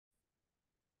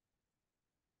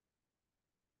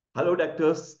Hello,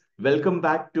 doctors. Welcome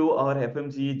back to our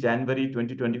FMGE January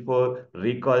 2024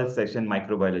 recall session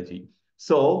microbiology.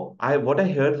 So, what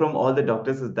I heard from all the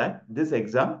doctors is that this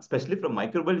exam, especially from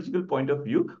microbiological point of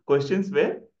view, questions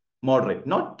were moderate,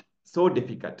 not so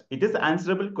difficult. It is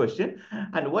answerable question.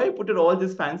 And why I put in all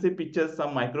these fancy pictures,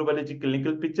 some microbiology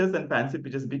clinical pictures and fancy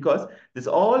pictures, because this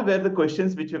all were the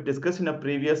questions which we have discussed in a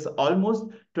previous almost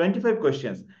 25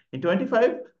 questions. In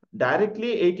 25,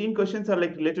 directly 18 questions are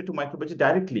like related to microbiology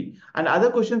directly, and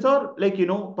other questions are like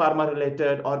pharma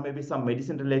related or maybe some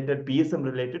medicine related, PSM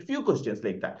related, few questions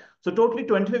like that. So totally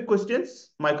 25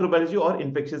 questions microbiology or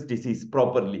infectious disease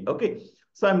properly. Okay,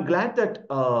 so I'm glad that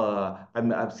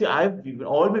I've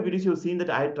all my videos you've seen that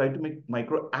I try to make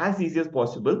micro as easy as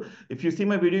possible. If you see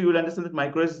my video, you will understand that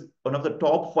micro is one of the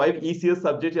top 5 easiest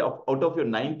subjects out of your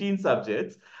 19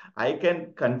 subjects. I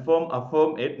can confirm,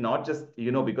 affirm it, not just,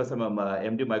 because I'm a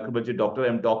MD microbiology doctor,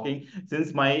 I'm talking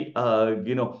since my, UG,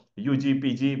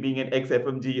 PG, being an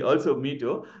ex-FMG, also me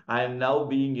too, and now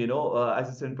being,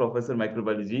 assistant professor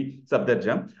microbiology,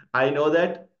 Sabdarjam. I know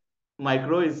that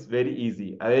micro is very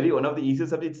easy, very one of the easiest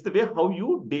subjects. It's the way how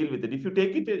you deal with it. If you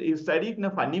take it, you study it in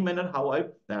a funny manner, how I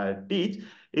teach,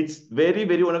 it's very,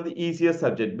 very one of the easiest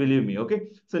subject, believe me. Okay,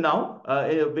 so now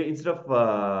instead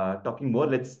of talking more,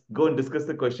 let's go and discuss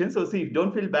the question. So see,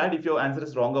 don't feel bad if your answer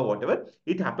is wrong or whatever.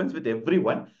 It happens with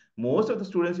everyone. Most of the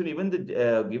students, and even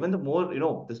the more,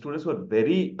 the students who are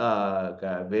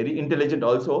very intelligent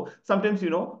also, sometimes,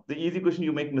 the easy question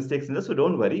you make mistakes in this. So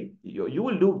don't worry, you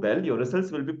will do well. Your results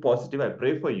will be positive. I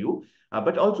pray for you.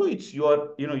 But also it's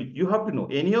your, you have to know,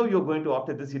 anyhow, you're going to,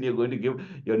 after this, you're going to give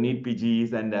your NEET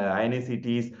PGs and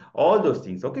INI-CETs, all those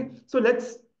things. Okay, so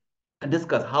let's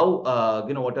discuss how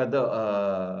what are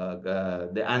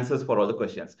the answers for all the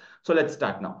questions. So let's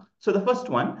start now. So the first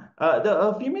one,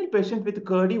 the female patient with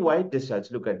curdy white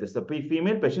discharge. Look at this. The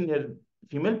female patient here,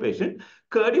 female patient,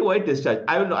 curdy white discharge.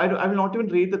 I will not even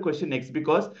read the question next,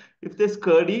 because if there's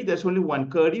curdy, there's only one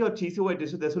curdy, or cheesy white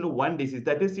discharge, there's only one disease.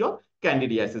 That is your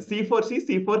candidiasis. C for C,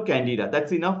 C for candida.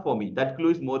 That's enough for me. That clue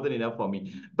is more than enough for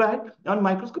me. But on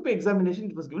microscopic examination,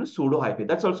 it was given a pseudohyphae.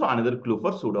 That's also another clue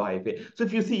for pseudohyphae. So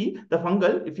if you see the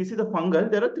fungal,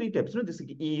 there are three types. This is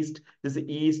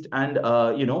yeast, and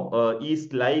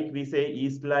yeast-like, we say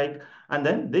yeast-like, and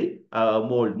then the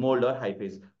mold or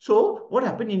hyphae. So what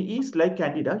happened in yeast-like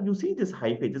candida? You see this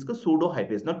hyphae. This is called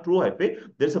pseudohyphae, not true hyphae.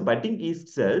 There's a budding yeast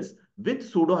cells with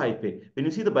pseudohyphae. When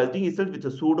you see the budding yeast cells with a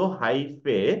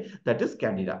pseudohyphae, that is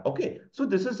candida. Okay, so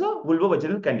this is a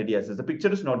vulvovaginal candidiasis. The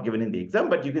picture is not given in the exam,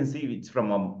 but you can see it's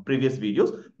from previous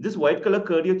videos. This white color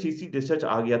curdy or cheesy discharge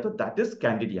aa gaya, to that is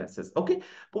candidiasis. Okay,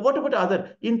 but what about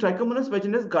other? In trichomonas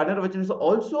vaginis, Gardner vaginis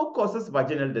also causes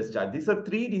vaginal discharge. These are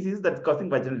three diseases that causing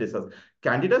vaginal discharge.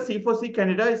 Candida, C for C,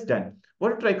 candida is done.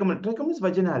 What trichomonas? Trichomonas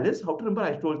vaginalis. How to remember?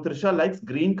 I told Trisha likes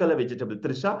green color vegetable.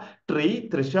 Trisha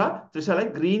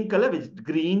like green color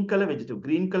vegetable,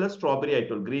 green color strawberry. I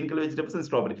told green color vegetables and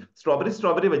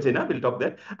strawberry vagina. We'll talk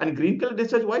that. And green color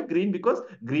discharge. Why green? Because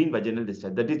green vaginal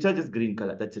discharge. The discharge is green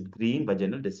color. That's it. Green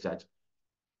vaginal discharge.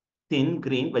 Thin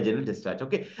green vaginal discharge.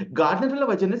 Okay, Gardnerella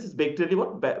vaginis is bacterial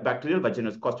what? Bacterial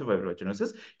vaginosis,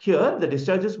 vaginosis. Here the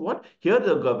discharge is what? Here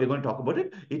we're going to talk about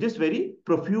it. It is very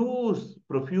profuse,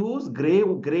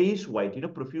 grayish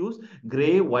white. Profuse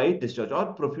gray white discharge, or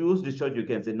profuse discharge. You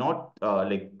can say, not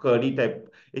like curdy type.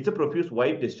 It's a profuse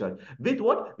white discharge. With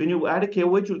what? When you add a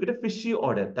KOH, you'll get a fishy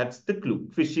odor. That's the clue.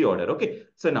 Fishy odor. Okay.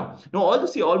 So now all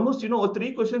see almost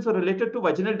three questions are related to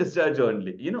vaginal discharge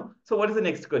only. So what is the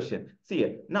next question? See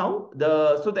here now.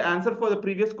 The answer for the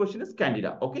previous question is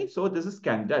candida. Okay, so this is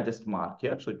candida. Just mark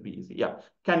here, so it'd be easy. Yeah,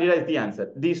 candida is the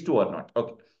answer. These two are not.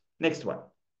 Okay, next one.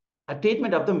 A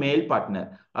treatment of the male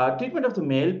partner. Treatment of the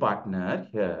male partner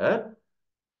here.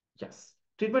 Yes.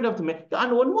 Treatment of the male.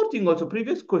 And one more thing also.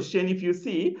 Previous question, if you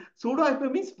see,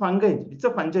 pseudohyphae means fungi. It's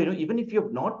a fungi. Even if you're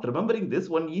not remembering this,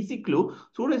 one easy clue,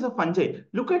 pseudo is a fungi.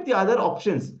 Look at the other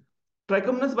options.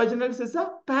 Trichomonas vaginalis is a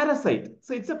parasite.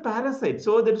 So it's a parasite.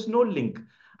 So there is no link.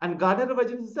 And Gardner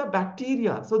vaginis is a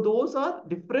bacteria. So those are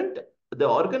different. The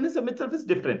organism itself is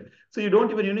different. So you don't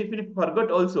even, if you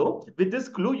forgot also, with this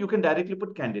clue, you can directly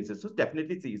put candidates. So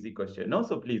definitely it's an easy question. No?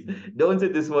 So please don't say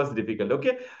this was difficult.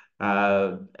 Okay.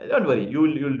 Don't worry.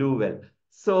 You'll do well.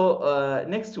 So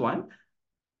next one.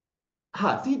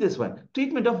 See this one.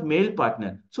 Treatment of male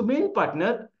partner. So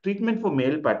treatment for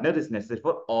male partner is necessary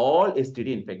for all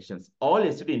STD infections. All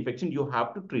STD infection, you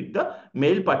have to treat. The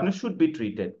male partner should be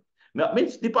treated.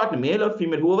 Means the partner, male or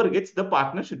female, whoever gets the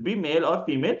partner should be male or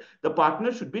female. The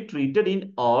partner should be treated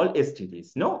in all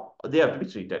STDs. No, they have to be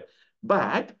treated.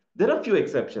 But there are few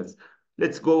exceptions.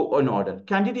 Let's go on order.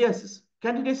 Candidiasis.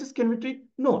 Candidiasis can be treated?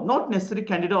 No, not necessarily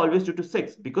candida always due to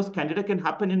sex, because candida can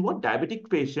happen in what? Diabetic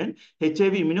patient,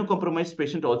 HIV immunocompromised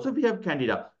patient also we have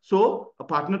candida. So a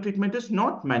partner treatment is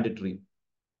not mandatory.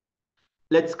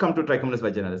 Let's come to Trichomonas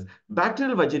vaginalis.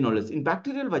 Bacterial vaginosis. In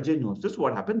bacterial vaginosis,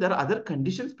 what happened? There are other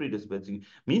conditions predisposing.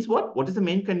 Means what? What is the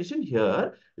main condition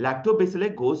here?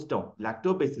 Lactobacilli goes down.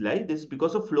 Lactobacilli, this is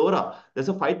because of flora. There's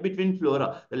a fight between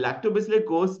flora. The lactobacilli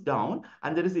goes down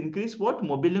and there is increased what?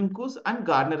 Mobiluncus and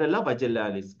Gardnerella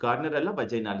vaginalis. Gardnerella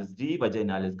vaginalis. G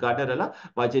vaginalis. Gardnerella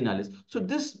vaginalis. So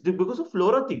this, because of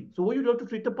flora thing. So you have to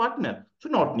treat the partner. So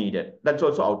not needed. That's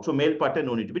also out. So male partner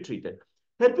no need to be treated.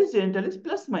 Herpes genitalis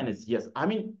plus minus. Yes, I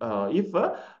mean, if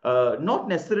not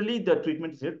necessarily the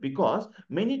treatment is here, because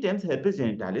many times herpes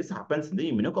genitalis happens in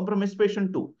the immunocompromised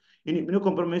patient too. In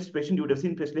immunocompromised patient, you would have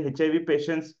seen especially HIV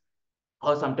patients,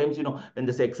 or sometimes, when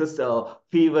there's excess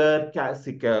fever,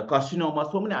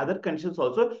 carcinoma, so many other conditions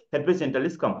also, herpes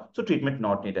genitalis come. So treatment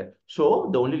not needed. So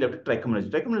the only left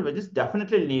trichomonas. Trichomonas vaginalis is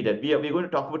definitely needed. We're going to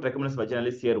talk about trichomonas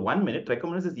vaginalis here 1 minute.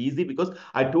 Trichomonas is easy because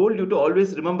I told you to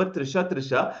always remember Trisha.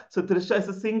 So Trisha is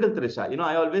a single Trisha.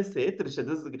 I always say Trisha.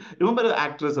 Remember the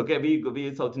actress, okay?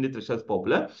 We South Indian Trisha is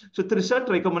popular. So Trisha,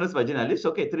 trichomonas vaginalis,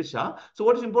 okay, Trisha. So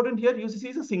what is important here? You see,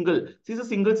 is a single. See, a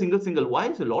single.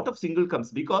 Why? So a lot of single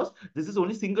comes because this is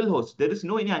only single host. There is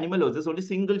no any animal host. There's only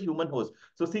single human host.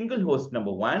 So single host,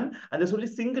 number one, and there's only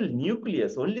single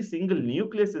nucleus. Only single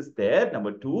nucleus is there,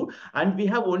 number two, and we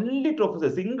have only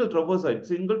trophocyte, single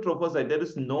trophocyte. There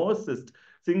is no cyst.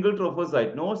 Single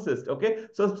trophocyte, no cyst. Okay,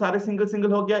 so sorry, single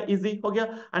ho gaya, easy ho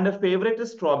gaya. And our favorite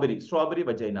is strawberry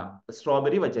vagina.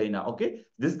 Okay,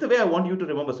 this is the way I want you to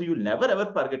remember. So you'll never ever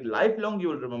forget. Lifelong you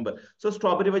will remember. So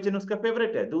strawberry vagina uska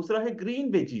favorite hai. दूसरा है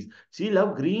green veggies. She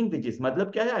love green veggies.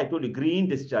 मतलब क्या है? I told you green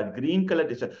discharge, green color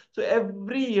discharge. So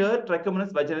every year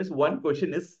trichomonas vaginalis one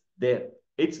question is there.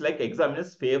 It's like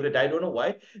examiner's favorite. I don't know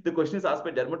why the question is asked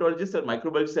by dermatologists or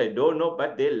microbiologists. I don't know,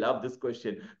 but they love this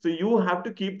question. So you have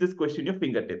to keep this question in your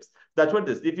fingertips. That's what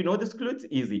this. If you know this clue, it's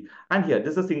easy. And here,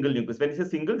 this is a single nucleus. When you say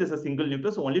single, this is a single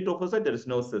nucleus. So only trophocyte, there is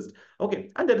no cyst. Okay.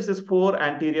 And there is this 4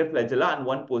 anterior flagella and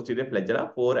 1 posterior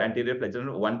flagella. 4 anterior flagella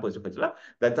and 1 posterior flagella.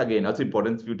 That's again also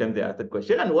important. Few times they ask that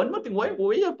question. And one more thing, why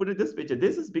you put it this picture?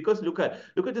 This is because look at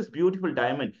this beautiful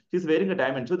diamond. She's wearing a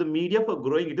diamond. So the media for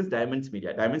growing it is diamonds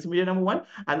media. Diamonds media number one.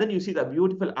 And then you see the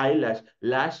beautiful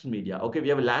lash media. Okay, we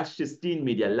have lash cystine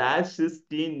media.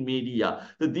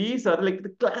 So these are like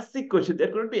the classic questions. There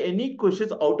couldn't be any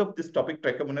questions out of this topic,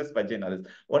 trichomonas vaginalis.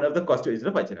 One of the questions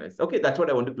of vaginalis. Okay, that's what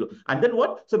I want to do. And then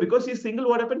what? So because she's single,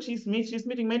 what happened? She's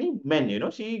meeting many men.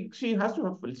 She likes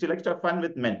to have fun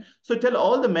with men. So tell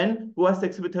all the men who have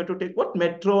sex with her to take what?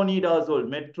 Metronidazole.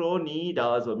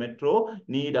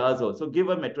 So give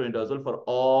her metronidazole for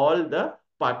all the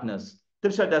partners.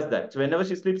 Trisha does that. So whenever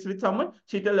she sleeps with someone,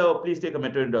 she tell her, oh, please take a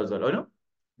metronidazole.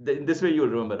 This way you'll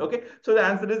remember. Okay. So the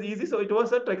answer is easy. So it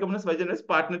was a trichomonas vaginalis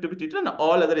partner to be treated and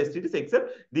all other STDs except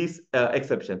these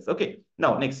exceptions. Okay.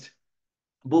 Now, next.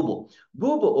 Bobo.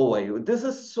 Oh, this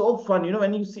is so fun.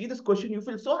 When you see this question, you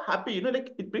feel so happy.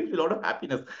 Like it brings a lot of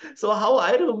happiness. So how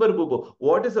I remember Bobo?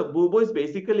 What is a Bobo? Is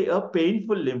basically a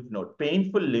painful lymph node.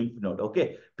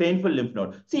 Okay. Painful lymph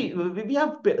node. See, we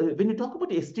have, when you talk about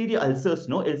STD ulcers,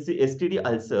 no, STD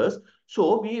ulcers.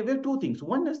 So we have two things.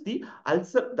 One is the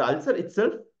ulcer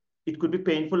itself. It could be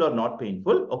painful or not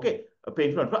painful. Okay.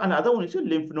 Painful. Another one is your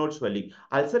lymph node swelling.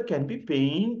 Ulcer can be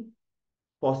pain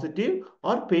positive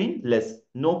or painless,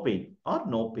 no pain or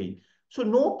no pain. So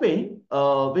no pain,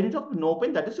 when you talk no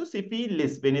pain, that is your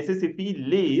syphilis. When I say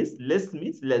syphilis, less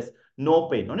means less. No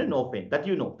pain, only no pain. That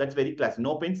that's very classic.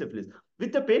 No pain, syphilis.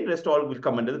 With the pain, rest all will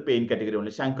come under the pain category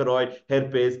only. Chancroid,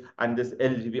 herpes, and this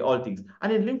LGV, all things.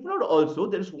 And in lymph node also,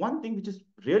 there is one thing which is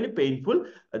really painful.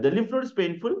 The lymph node is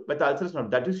painful, but the ulcer is not.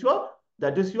 That is your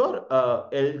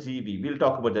LGV. We'll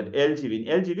talk about that. LGV.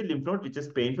 In LGV, lymph node, which is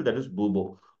painful, that is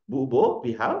bubo. Bubo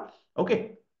we have.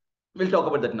 Okay. We'll talk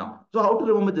about that now. So how to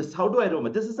remember this? How do I remember?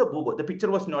 This is a bubo. The picture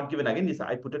was not given again. This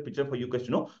I put a picture for you guys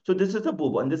to know. So this is a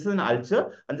bubo and this is an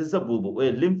ulcer and this is a bubo.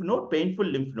 A lymph node, painful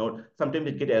lymph node. Sometimes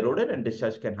it get eroded and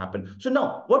discharge can happen. So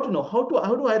now what to know? How do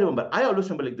I remember? I always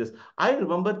remember like this. I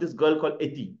remember this girl called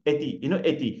Eti.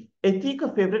 Eti. Eti ka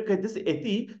favorite this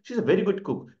Eti, she's a very good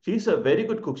cook. She's a very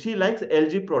good cook. She likes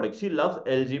LG products. She loves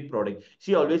LG product.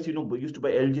 She always, used to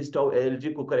buy LG stove,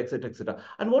 LG cooker, etc., etc.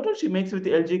 And what else she makes with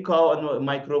the LG cow and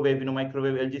microwave,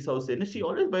 microwave LG sauce. She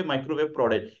always buy microwave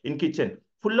product in kitchen.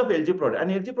 Full of LG product. And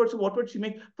LG products, what would she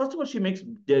make? First of all, she makes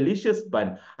delicious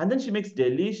bun. And then she makes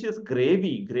delicious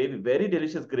gravy, very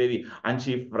delicious gravy. And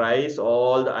she fries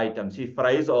all the items.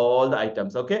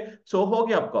 Okay. So,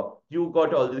 you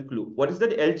got all the clue. What is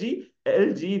that? LG?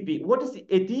 LGV. What is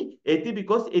eti? Eti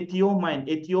because etiomine.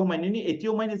 Etiomine.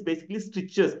 Etiomine is basically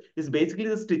stitches. Is basically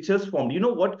the stitches formed. You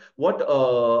know what?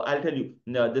 I'll tell you.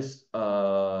 This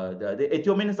the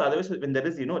etiomine is otherwise when there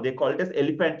is, they call it as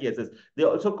elephantiasis. They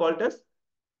also call it as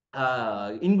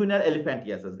inguinal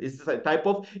elephantiasis. It's a type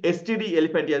of STD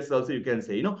elephantiasis also, you can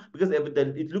say, because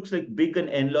it looks like big and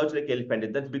enlarged like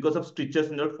elephant. That's because of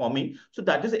stitches not forming. So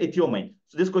that is etiomine.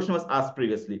 So this question was asked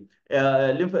previously.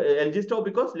 Algisto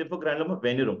because lymphogranuloma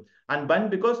venerum. And bun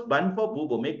because bun for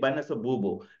bubo. Make bun as a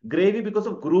bubo. Gravy because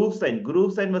of groove sign.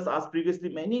 Groove sign was asked previously.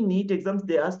 Many NEET exams,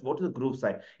 they asked what is the groove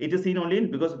sign. It is seen only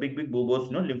because big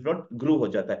bubos, lymph node groove ho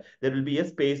jata hai. There will be a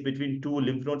space between two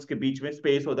lymph nodes ke beech mein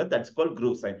space ho that. That's called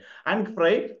groove sign. And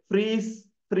freeze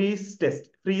test.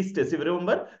 Freeze test. If you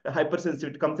remember,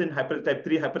 hypersensitivity comes in type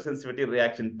 3 hypersensitivity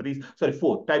reaction. Sorry,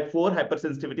 4. Type 4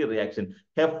 hypersensitivity reaction.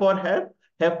 F for have,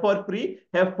 F for free,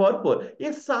 F for 4.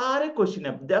 ये सारे question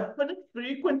है. Definitely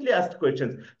frequently asked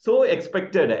questions. So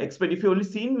expected. If you only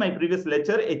seen my previous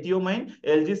lecture, etiomine,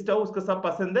 LG stove, उसका सब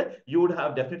पसंद है, you would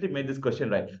have definitely made this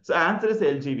question right. So answer is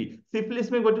LGV.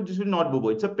 Syphilis में this will not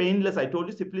bubo. It's a painless. I told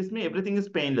you syphilis में everything is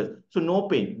painless. So no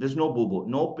pain. There's no bubo.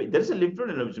 No pain. There is a lymph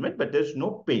node enlargement, but there's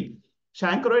no pain.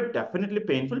 Chancroid definitely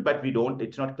painful, but we don't.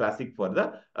 It's not classic for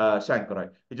the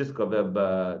chancroid. It just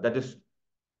that is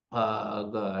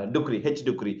Ducrey, H.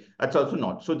 Ducrey. That's also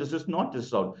not. So this is not, this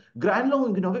is out.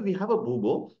 Granuloma, we have a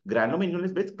bubo. Granuloma inguinal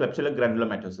is based Klebsiella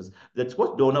granulomatosis. That's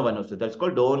what donovanosis. That's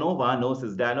called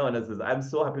donovanosis, danovanosis. I'm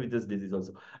so happy with this disease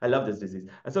also. I love this disease.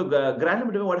 So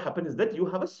granuloma, what happens is that you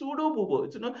have a pseudo bubo.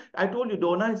 It's, I told you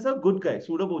Dona is a good guy.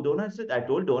 Pseudo bubo. Dona is, I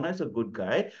told Dona is a good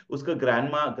guy. Uska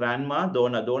grandma,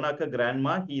 Dona ka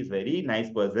grandma, he is very nice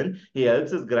person. He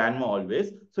helps his grandma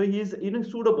always. So he is,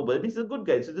 pseudo bubo. He's a good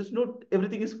guy. So there's no,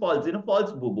 everything is false,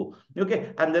 false boo-boo.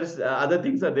 Okay, and there's other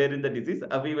things are there in the disease.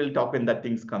 We will talk when that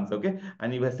things comes, okay?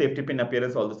 And you have safety pin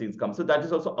appearance, all those things come. So that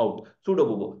is also out. Pseudo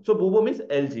boo-boo. So boo-boo means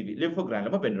LGV,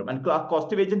 lymphogranuloma venerum. And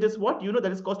causative agent is what?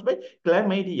 That is caused by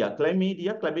chlamydia.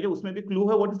 Chlamydia, usme bhi clue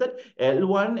hai. What is that?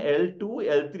 L1, L2,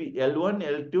 L3.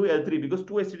 L1, L2, L3. Because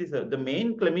two STDs, the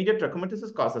main chlamydia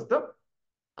trachomatis causes the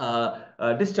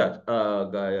discharge,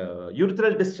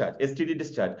 urethral discharge, STD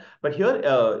discharge. But here,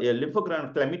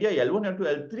 chlamydia L1,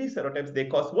 L2, L3 serotypes, they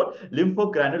cause what?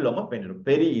 Lymphogranuloma venerum.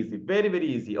 Very easy, very, very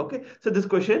easy. Okay. So this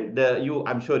question,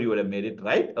 I'm sure you would have made it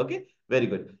right. Okay. Very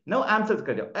good. Now answers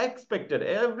criteria. Expected.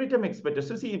 Every time expected.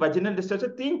 So see, vaginal discharge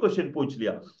से 3 question पूछ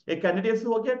लिया. एक candidate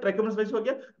हो गया, trichomonas vagina हो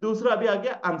गया. दूसरा अभी आ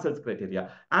गया Amsels criteria.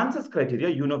 Amsels criteria,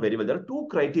 you know very well. There are 2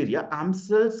 criteria.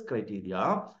 Amsels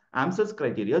criteria. Amsels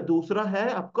criteria. दूसरा है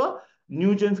आपका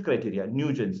Nugent's criteria.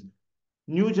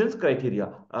 Nugent's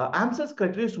criteria. Amsels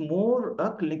criteria is more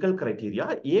a clinical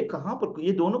criteria. ये कहाँ पर,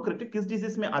 ये दोनों criteria किस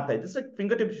disease में आता है? जैसे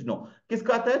fingertips नो,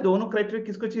 किसका आता है? दोनों criteria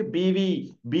किसको चाहिए?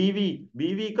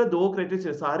 बीवी का 2 criteria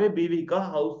चाहिए. सारे बीवी का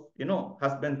house,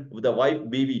 husband, the wife,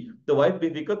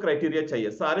 बीवी का criteria चाहिए.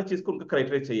 सारे चीज को उनका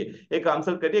criteria चाहिए. एक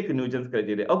Amsels criteria, एक Nugent's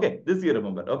criteria. Okay, this you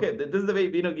remember. Okay, this is the way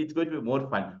it's going to be more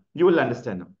fun. You will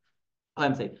understand now.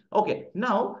 I'm saying, okay,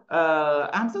 now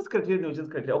Amsels criteria, Nugent's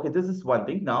criteria. Okay, this is one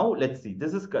thing. Now let's see.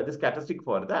 This is this characteristic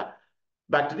for the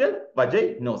bacterial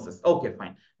vaginosis. Okay,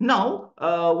 fine. Now,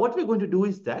 what we're going to do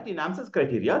is that in Amsels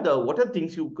criteria, what are the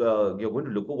things you're going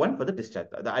to look for? One, for the discharge.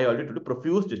 I already told you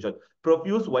profuse discharge.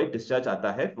 Profuse white discharge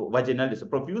आता है, vaginal discharge.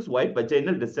 Profuse white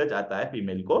vaginal discharge आता है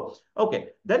female को. Okay,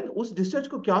 then उस discharge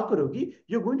को क्या करोगी?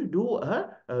 You're going to do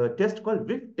a test called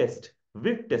whiff test.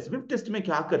 विफ test में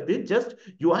क्या करते हैं? Just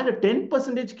you add a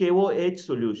 10% KOH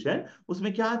solution.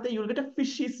 उसमें क्या आता है? You will get a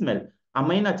fishy smell.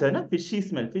 Amine अच्छा है ना? Fishy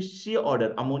smell, fishy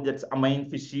odor. Ammonia, that's amine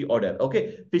fishy odor.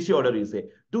 Okay, fishy odor you say.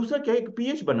 दूसरा क्या है?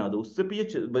 pH बना दो. उससे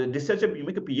pH discharge you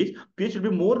make a pH will be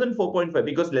more than 4.5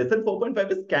 because less than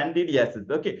 4.5 is candidiasis.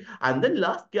 Okay, and then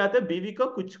last क्या आता है? बीवी का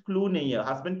कुछ clue नहीं है.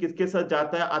 Husband किसके साथ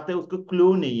जाता है आता है उसको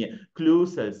clue नहीं है. Clue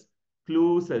cells.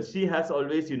 She has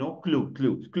always,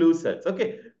 clue cells.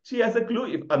 Okay. She has a clue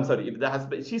if the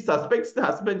husband, she suspects the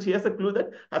husband, she has a clue that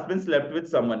husband slept with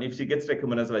someone if she gets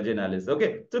trichomonas vaginalis.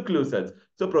 Okay. So clue cells.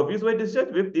 So profuse white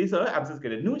discharge with these are Amsels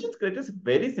criteria. Nugent's criteria is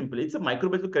very simple. It's a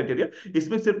microbiological criteria.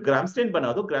 इसमें सिर्फ gram stain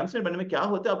बना दो. Gram stain बनने में क्या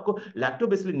होता है? आपको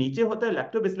lactobacillus नीचे होता है.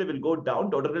 Lactobacillus will go down.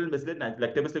 Daughter bacillus,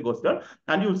 lactobacillus goes down.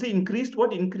 And you'll see increased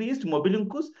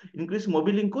mobilincus,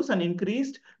 and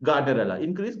increased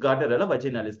Gardnerella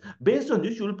vaginalis. Based on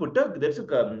this, you will put there's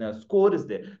a score is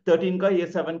there. 13 ka,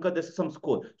 7 ka, there's some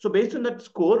score. So based on that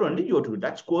score only, you have to do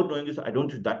that score. Knowing this, I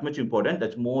don't think that much important.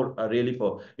 That's more really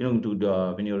for,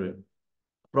 when you're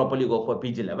properly go for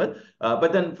PG level.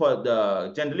 But then for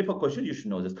the generally for question, you should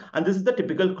know this. And this is the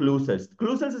typical clue cells.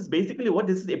 Clue cells is basically what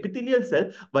this is epithelial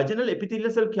cell. Vaginal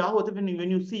epithelial cell kya hota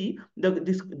when you see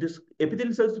this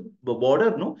epithelial cells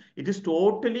border, no, it is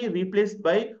totally replaced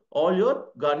by all your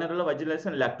Gardnerella vaginalis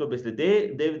and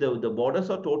lactobacilli. The borders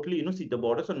are totally, see, the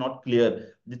borders are not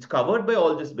clear. It's covered by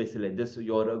all this bacilli. This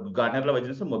your Gardnerella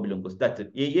vaginalis and mobilungus. That's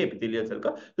it. ये epithelial cell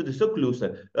का. So this is a clue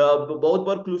cell. बहुत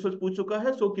बार clue cells पूछ चुका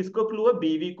है. So किसको clue है?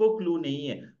 बीवी को clue नहीं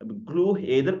है. Clue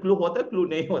either clue होता है, clue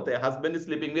नहीं होता है. Husband is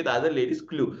sleeping with other ladies.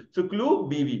 Clue. So clue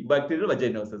बीवी. Bacterial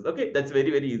vaginosis. Okay, that's very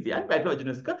very easy. And bacterial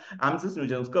vaginosis का amsis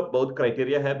nugenos का बहुत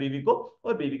criteria है बीवी को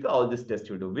और बीवी का all this test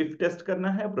you do. Whiff test करना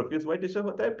है. Profuse white tissue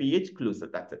होता है. pH clue cell.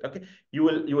 That's it. Okay, you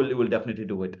will definitely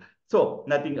do it. So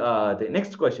nothing. The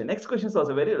next question. Next question is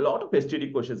also a lot of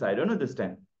STD questions. I don't know this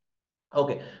time.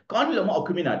 Okay, condyloma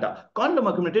acuminata.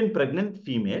 Condyloma acuminata in pregnant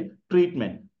female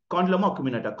treatment. Condyloma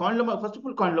acuminata. Condyloma, first of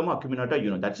all, condyloma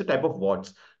acuminata, that's a type of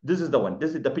warts. This is the one.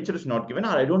 This is the picture is not given, or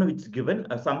I don't know if it's given.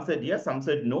 Some said yes, some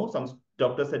said no. Some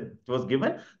doctor said it was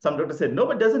given. Some doctor said no,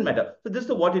 but doesn't matter. So this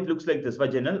is what it looks like. This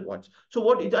vaginal warts. So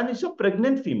what it and it's a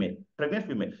pregnant female. Pregnant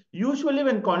female. Usually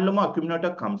when condyloma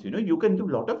acuminata comes, you can give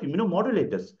a lot of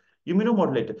immunomodulators.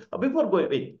 Before going,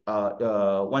 wait.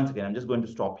 Once again, I'm just going to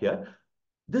stop here.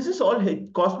 This is all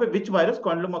caused by which virus?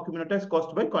 Condyloma acuminata is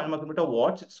caused by condyloma acuminata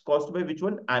warts. It's caused by which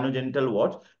one? Anogenital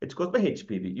warts. It's caused by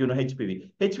HPV.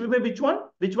 HPV. HPV, which one?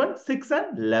 Which one? 6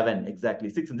 and 11. Exactly.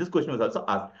 6. And this question was also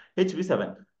asked. HPV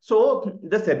 7. So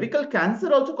the cervical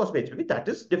cancer also caused by HPV. That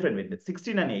is different with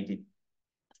 16 and 18.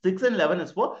 6 and 11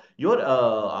 is for your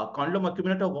condyloma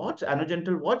acuminata warts,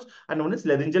 anogenital warts, and known as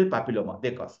laryngeal papilloma.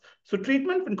 They cause. So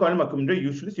treatment in condyloma acuminata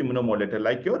usually is immunomodulator,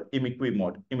 like your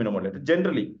imiquimod immunomodulator,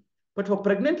 generally. But for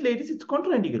pregnant ladies, it's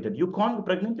contraindicated.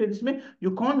 Pregnant ladies,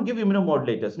 you can't give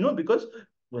immunomodulators, no, because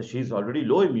she's already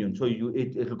low immune, so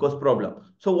it will cause problem.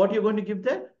 So what you're going to give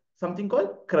there? Something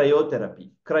called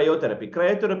cryotherapy.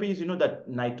 Cryotherapy is, that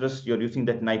nitrous, you're using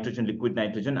that nitrogen, liquid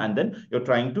nitrogen, and then you're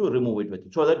trying to remove it with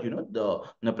it so that,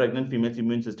 the pregnant female's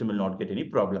immune system will not get any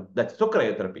problem. That's so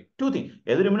cryotherapy. Two things,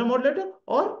 either immunomodulator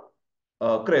or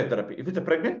cryotherapy. If it's a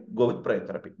pregnant, go with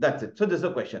cryotherapy. That's it. So this is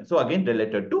a question. So again,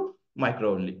 related to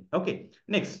micro only. Okay,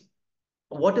 next.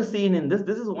 What is seen in this?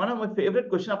 This is one of my favorite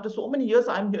questions. After so many years,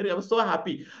 I'm here. I was so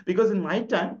happy because in my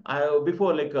time,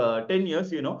 before like 10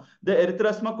 years, the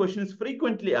erythrasma question is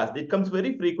frequently asked. It comes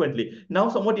very frequently. Now,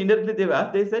 somewhat indirectly, they've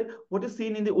asked. They said, what is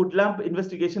seen in the Woodlamp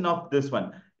investigation of this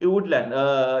one? Woodland.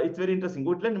 It's very interesting.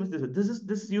 Woodland means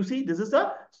this. You see,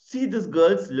 see this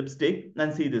girl's lipstick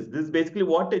and see this. This is basically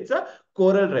what it's a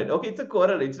coral red. Okay, it's a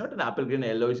coral. It's not an apple green,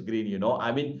 yellowish green.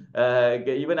 I mean,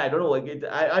 even I don't know.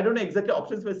 I don't know exactly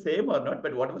options were same or not,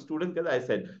 but whatever students get, I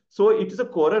said. So it is a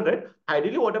coral red.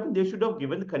 Ideally, what happened? They should have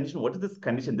given the condition. What is this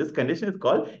condition? This condition is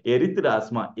called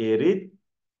erythrasma.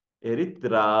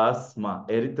 Erythrasma,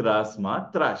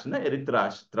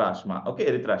 trashma. Okay,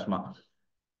 erythrasma.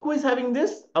 Who is having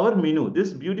this? Our Minu.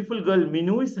 This beautiful girl,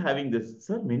 Minu, is having this.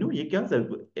 Sir, Minu, ye kya, sir?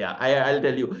 Yeah, I'll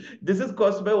tell you. This is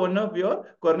caused by one of your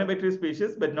Corynebacterium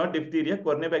species, but not diphtheria.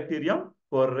 Corynebacterium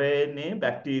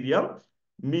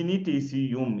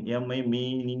minuticium.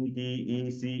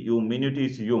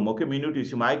 Minuticium. Okay,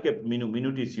 minuticium. I kept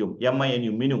minuticium.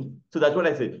 Minu. So that's what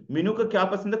I said. Minu ka kya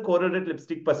pasand hai? Coral red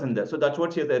lipstick pasand hai. So that's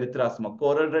what she has, erythrasma.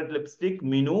 Coral red lipstick,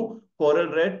 Minu, coral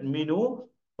red, Minu.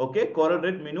 Okay, coral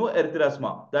red, Minu,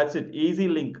 erythrasma. That's it. Easy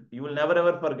link. You will never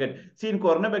ever forget. See, in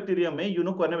Corynebacterium,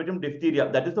 Corynebacterium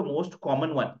diphtheria. That is the most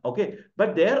common one. Okay,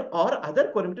 but there are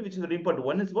other Corynebacterium which is very important.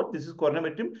 One is what? This is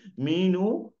Corynebacterium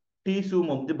Minu.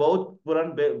 T-sumum,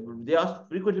 they asked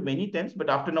frequently many times,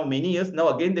 but after now many years, now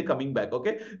again they're coming back,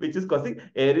 okay, which is causing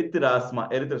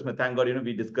erythrasma. Thank God,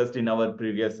 we discussed in our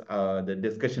previous the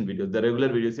discussion videos, the regular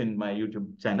videos in my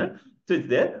YouTube channel. So it's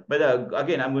there, but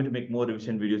again, I'm going to make more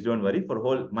revision videos. Don't worry. For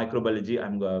whole microbiology,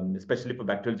 I'm especially for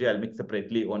bacteriology, I'll make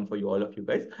separately one for you, all of you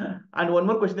guys. And one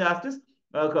more question they asked is,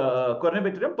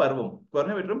 Corynebacterium parvum.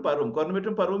 Corynebacterium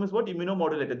parvum is what?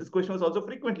 Immunomodulator. This question was also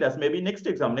frequently asked. Maybe next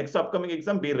exam, next upcoming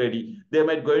exam, be ready. They're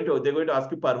going to ask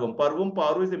you parvum.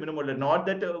 Paru is immunomodulator.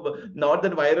 Not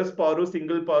that virus paru,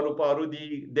 single paru,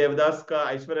 the Devdas ka,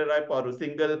 Aishwarya Rai paru,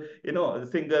 single,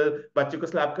 single, बच्चे को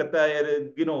slap करता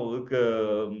है,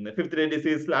 fifth day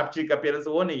disease, slap cheek appearance,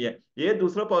 वो नहीं है. ये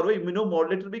दूसरा power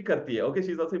इम्यूनोमॉड्यूलेटर भी करती है, ओके,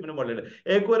 शी इज आल्सो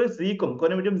इम्यूनोमॉड्यूलेटर। एक और है जीकुम,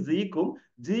 कोनेमिडियम जीकुम।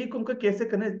 जीकुम का कैसे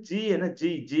करना है, जी है ना, जी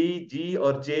जी जी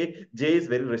और जे। जे इज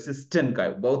वेरी रेसिस्टेंट का,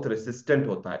 बहुत रेसिस्टेंट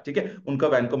होता है, ठीक है, उनका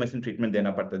वैनकोमेसिन ट्रीटमेंट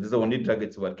देना पड़ता है, this is only drug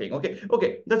it's working, okay okay,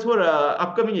 that's for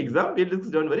upcoming exam, we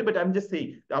discuss, don't worry, but I am just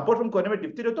saying apart from corona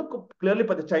diphtheria तो क्लियरली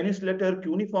पता, Chinese letter,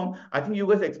 cuneiform, I think you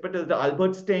guys expect the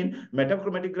Albert stand,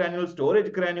 मेटाक्रोमेटिक granules, storage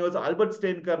granules, Albert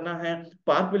stand करना है,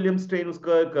 park William stand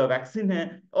उसका एक vaccine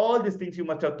है, all these things you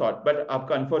must have thought, but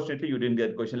आपका unfortunately you didn't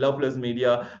get question, love plus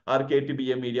media,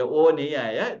 RKTBA media वो नहीं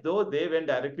आया, though they went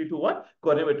directly to what,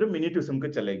 coronary minimalism को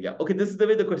चले गया, okay, this is the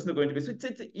way the question is going to be, so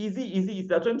it's easy, easy,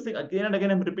 that's what I'm saying again and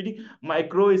again, I'm repeating,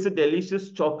 micro is a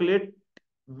delicious chocolate,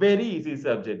 very easy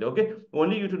subject, okay,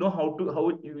 only you to know how to, how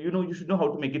you know, you should know how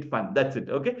to make it fun, that's it,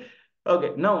 okay.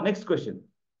 Okay, now next question.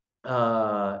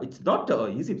 It's not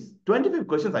easy. 25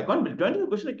 questions. I can't believe 25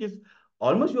 questions. Like is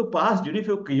almost you passed. You know, if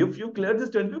you clear this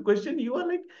 25 question, you are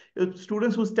like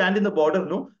students who stand in the border.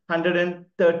 No,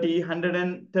 130,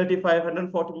 135,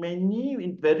 140.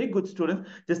 Many very good students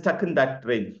just stuck in that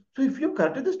range. So if you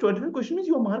corrected this 25 question, means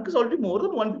your mark is already more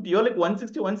than 150. You're like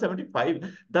 160,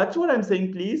 175. That's what I'm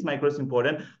saying. Please, micro is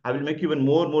important. I will make you even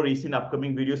more easy in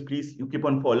upcoming videos. Please, you keep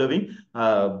on following.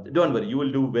 Don't worry, you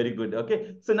will do very good.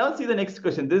 Okay. So now see the next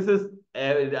question. This is,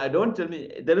 don't tell me,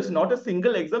 there is not a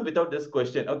single exam without this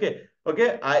question. Okay.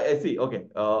 Okay. I see. Okay.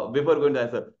 Before going to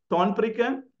answer,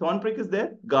 Thornprick is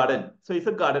there, garden. So he's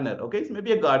a gardener. Okay. He's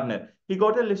maybe a gardener. He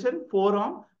got a lesion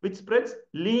forearm which spreads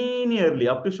linearly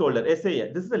up to shoulder. ऐसे ही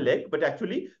है. This is the leg, but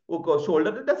actually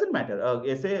shoulder it doesn't matter.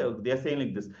 ऐसे they are saying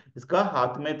like this. इसका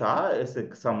हाथ में था ऐसे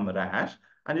some rash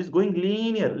and it's going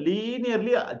linearly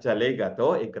चलेगा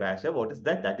तो एक rash है. What is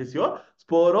that? That is your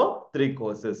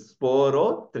sporotrichosis.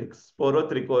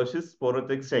 Sporotrichosis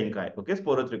Schenki. Okay,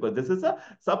 sporotrichosis. This is a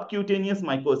subcutaneous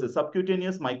mycosis,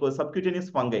 subcutaneous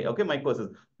fungi. Okay, mycosis.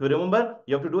 So remember,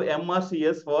 you have to do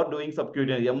MRCS for doing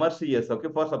subcutaneous. MRCS, okay,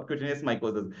 for subcutaneous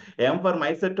mycosis. M for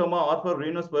mycetoma or for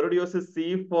rhinosporidiosis.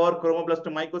 C for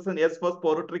chromoblastomycosis. S for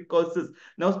sporotrichosis.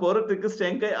 Now sporotrichosis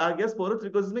Schenki आ गया.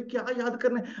 Sporotrichosis में क्या याद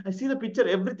करना है? I see the picture.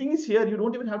 Everything is here. You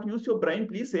don't even have to use your brain.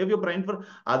 Please save your brain for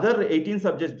other 18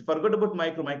 subjects. Forget about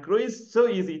micro. Micro is so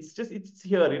easy. It's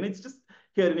here. You know, it's just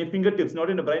here in your fingertips, not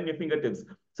in the brain, in your fingertips.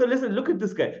 So listen, look at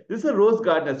this guy. This is a rose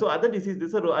gardener. So other disease,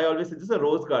 this is a, I always say this is a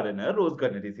rose gardener. Rose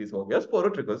gardener disease हो गया,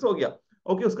 sporotrichosis हो गया.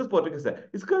 Okay, उसका स्पोर्टिकस है.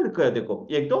 इसका देखो,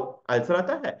 एक तो अल्सर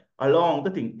आता है along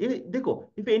the thing.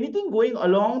 देखो, if anything going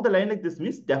along the line like this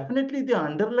means definitely the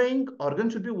underlying organ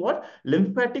should be what?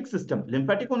 Lymphatic system.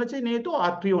 Lymphatic होना चाहिए, नहीं तो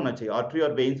artery होना चाहिए, artery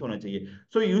और veins होना चाहिए.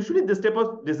 So usually this type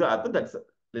of disease, that's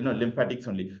lymphatics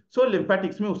only. So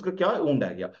lymphatics में उसका क्या wound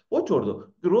आ गया, वो छोड़ दो.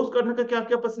 रोज कर्नल का क्या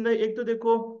क्या पसंद है, एक तो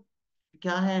देखो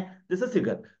क्या है, जैसे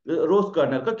सिगर, रोज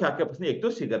कर्नल का क्या क्या पसंद है, एक तो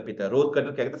सिगर पीता है, रोज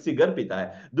कर्नल क्या कहता है, सिगर पीता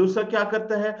है. दूसरा क्या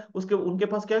करता है, उसके उनके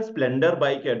पास क्या है, स्प्लेंडर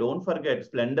बाइक है, डोंट फॉरगेट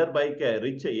स्प्लेंडर बाइक है,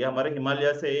 रिच है, ये हमारे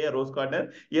हिमालय से है रोज कर्नल,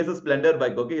 ये स्प्लेंडर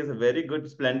बाइक, ओके, ये very good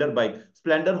Splendor bike,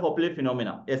 Splendor होपले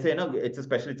phenomena, ऐसे है ना, it's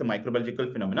special, it's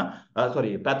microbiological phenomena,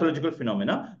 sorry pathological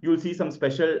phenomena, you will see some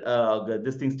special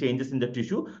this things changes in the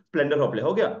tissue, Splendor होपले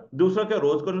हो गया. दूसरा क्या,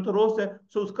 रोज कर्नल तो रोज है,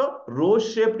 सो उसका रोज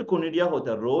शेप्ड कोनिडिया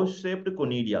होता है, रोज शेप्ड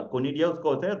कोनिडिया, कोनिडिया उसका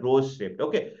होता है रोज शेप्ड,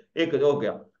 ओके, एक हो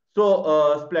गया. So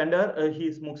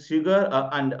he smokes sugar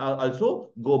and also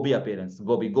gobi appearance.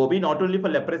 Gobi not only for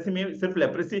leprosy में सिर्फ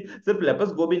leprosy सिर्फ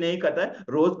lepers gobi नहीं खाता है,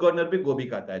 rose corner भी gobi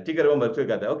खाता है, ठीक है, remember so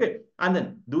खाता है, okay. And then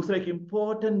दूसरा एक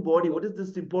important body. What is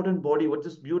this important body? What is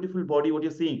this beautiful body? What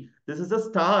you're seeing? This is a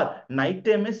star. Night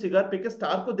time में सिगार पे के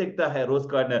star को देखता है rose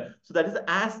corner. So that is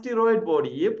asteroid body.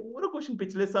 ये पूरा क्वेश्चन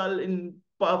पिछले साल in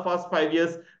past 5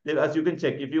 years, as you can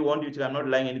check if you want, you check, I'm not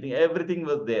lying anything, everything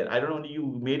was there. I don't know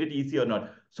you made it easy or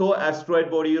not. So asteroid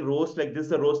body rose like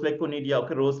this, a rose like conidia,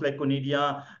 okay, rose like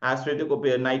conidia. Asteroid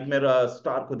को nightmare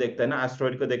star को देखता है ना,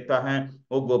 asteroid को देखता है,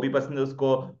 वो गोभी पसंद है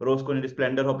उसको, रोज को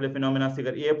स्प्लेंडर होपले फिनोमेना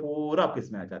सिगर, ये पूरा आपके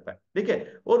इसमें आ जाता है, ठीक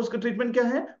है. और उसका ट्रीटमेंट क्या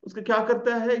है, उसका क्या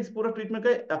करता है, इस पूरा ट्रीटमेंट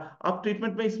का आप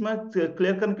ट्रीटमेंट में इसमें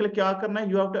क्लियर करने के लिए क्या करना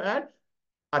है, you have to add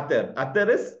Attar.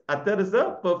 Attar is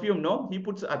a perfume. No, he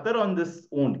puts attar on this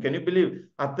wound. Can you believe?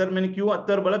 Attar मैंने क्यों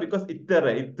attar बोला? Because इत्र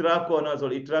है,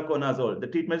 itraconazole. The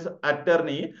treatment is attar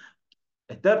नहीं.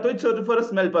 Attar तो it's for a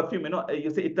smell, perfume. You know,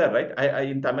 you say ittar, right? I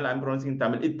in Tamil I'm pronouncing in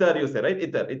Tamil. Ittar you say, right?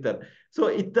 Ittar. So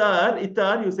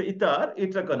ittar you say ittar,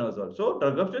 itraconazole. So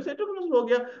drug of choice itraconazole हो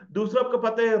गया. दूसरा आपको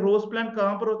पता है rose plant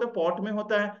कहाँ पर होता है? पॉट में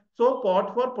होता है. So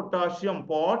pot for potassium,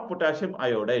 potassium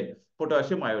iodide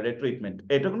treatment.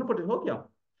 Itraconazole हो गया.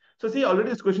 So see, already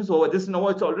this question is over. This now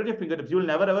it's already a fingertips. You will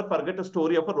never ever forget a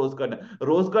story of a rose gardener.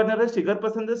 Rose gardener है, शिखर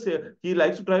पसंद है. He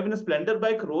likes to drive in a splendor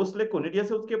bike. Rose like conidia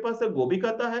से उसके पास है. गोभी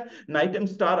खाता है. Night time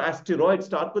star asteroid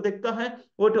star को देखता है.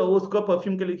 वो उसका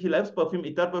perfume के लिए he loves perfume.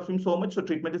 Ether perfume so much. So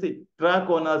treatment is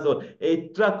itraconazole.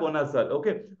 Itraconazole.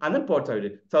 Okay. And then pot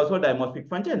side. So also dimorphic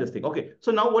fungi and this thing. Okay.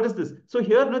 So now what is this? So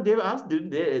here no they've asked.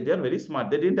 They are very smart.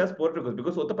 They didn't ask sport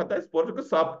because वो तो पता है sport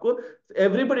सबको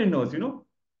everybody knows. You know.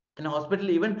 In a hospital,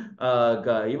 like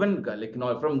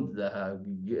from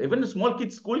even small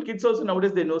kids, school kids also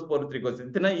nowadays they know sporothricos.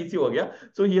 It's easy ho gaya.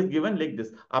 So he has given like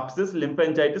this: abscess,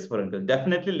 lymphangitis, furuncle.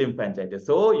 Definitely lymphangitis.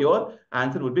 So your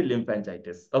answer would be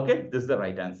lymphangitis. Okay, this is the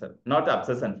right answer, not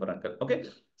abscess and furuncle. Okay,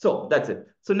 so that's it.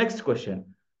 So next question.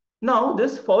 Now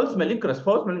this foul smelling crust,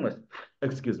 foul smelling crust.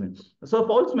 Excuse me. So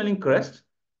foul smelling crust.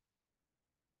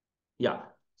 Yeah.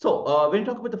 So when you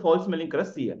talk about the foul smelling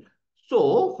crust, see here.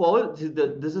 So foul,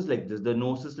 this is like this. The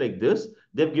nose is like this.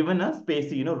 They've given a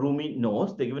spacey, roomy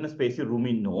nose. They've given a spacey,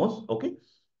 roomy nose. Okay,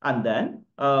 and then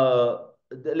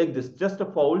like this, just a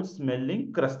foul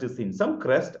smelling crust is seen. Some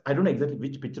crust. I don't know exactly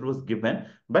which picture was given,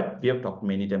 but we have talked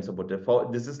many times about it.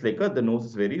 This is like the nose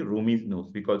is very roomy nose.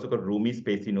 We also call roomy,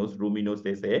 spacey nose, roomy nose.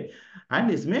 They say,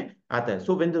 and इसमें आता है.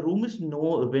 So when the room is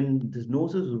when this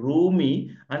nose is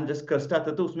roomy and just crust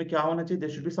आता है, तो उसमें क्या होना चाहिए? There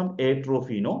should be some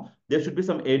atrophy, no? There should be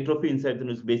some atrophy inside the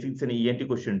nose. Basically, it's an ENT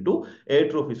question too.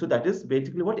 Atrophy. So that is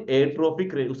basically what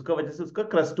atrophic. उसका वजह से उसका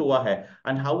crust हुआ है.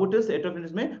 And how it is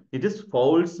atrophy में? It is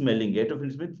foul smelling.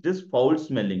 Atrophy में it is foul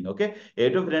smelling. Okay.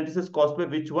 Atrophy is caused by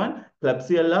which one?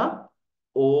 Klebsiella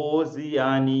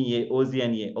ozianiae.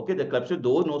 Ozianiae. Okay. The Klebsiella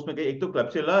दो nose में गए. एक तो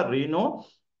Klebsiella rhino.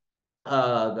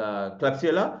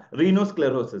 Klebsiella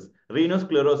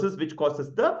rhinosclerosis which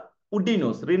causes the woody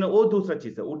nose. Rhino वो दूसरा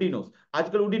चीज है. woody nose.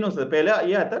 आजकल woody nose है. पहले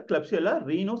ये आता है Klebsiella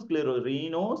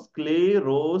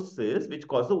rhinosclerosis which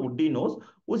causes the woody nose.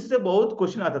 उससे बहुत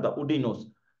क्वेश्चन आता था woody nose.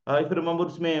 If you remember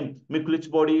उसमें Mikulicz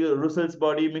body, Russell's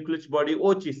body, Mikulicz body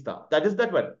वो चीज था. That is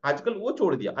that one. आजकल वो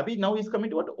छोड़ दिया. अभी now is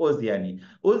coming to what? Oziani.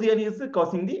 Oziani is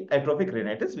causing the atrophic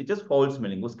rhinitis which is foul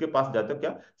smelling. उसके पास जाते हो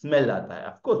क्या? Smell आता है.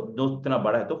 Of course, nose इतना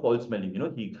बड़ा है तो foul smelling.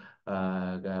 He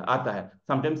आता है.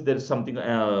 Sometimes there is something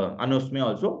anosmia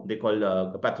also. They call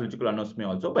pathological anosmia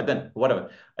also. But then whatever.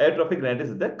 Atrophic rhinitis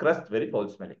is the crust very foul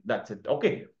smelling. That's it.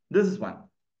 Okay. This is one.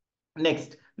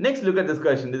 Next, look at this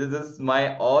question. This is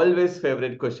my always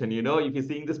favorite question. If you're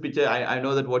seeing this picture, I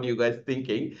know that what you guys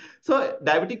thinking. So,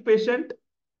 diabetic patient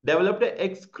developed a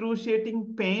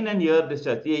excruciating pain and ear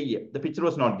discharge. Yeah. The picture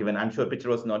was not given. I'm sure picture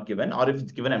was not given, or if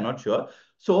it's given, I'm not sure.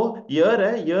 So,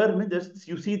 ear,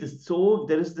 you see this. So,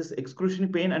 there is this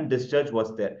excruciating pain and discharge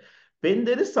was there. When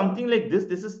there is something like this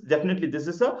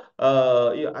is a,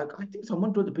 I think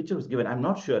someone told the picture was given. I'm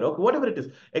not sure. Okay, whatever it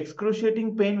is,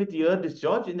 excruciating pain with ear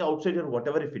discharge in the outside or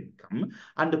whatever if it come.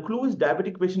 And the clue is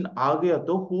diabetic patient aa gaya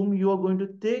to whom you are going to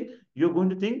think? You're going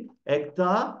to think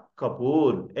Ekta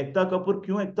Kapoor. Ekta Kapoor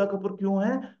क्यों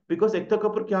है? Because Ekta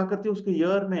Kapoor क्या करती है उसके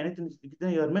year में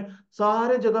कितने year में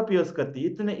सारे जगह पियर्स करती है.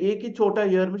 इतने एक ही छोटा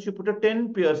ईयर में she put a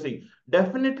 10 piercing.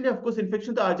 Definitely, of course,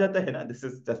 infection तो आ जाता है ना. This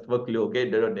is just for clue, okay?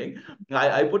 Don't think.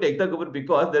 I put Ekta Kapoor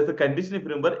because there's a condition, if you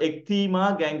remember,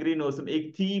 ecthyma gangrenosum.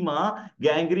 Ecthyma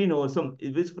gangrenosum.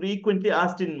 It was frequently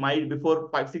asked in my before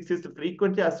 5-6 years.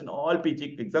 Frequently asked in all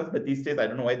PG exams, but these days I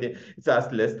don't know why it's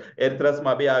asked less.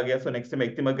 Erythrasma भी आ गया. So next time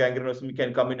ecthyma gangrenosum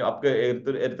can come in. आपके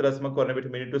erythrasma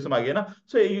corneal आ गया ना.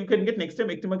 So you can get next time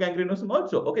ecthyma gangrenosum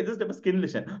also. Okay, this is a skin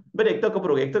lesion. But Ekta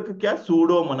Kapoor Ekta क्या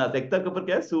pseudomonas. Ekta Kapoor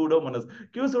क्या pseudomonas.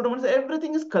 क्यों pseudomonas?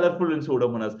 Everything is colorful in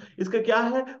pseudomonas. इसका क्या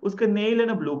है? उसका nail है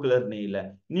ना blue color nail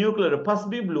है. New color pus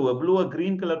भी blue है. Blue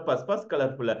green color pus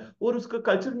colorful है. और उसका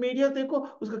culture media देखो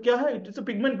उसका क्या है? It's a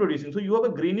pigment producing. So you have a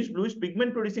greenish bluish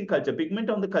pigment producing culture. Pigment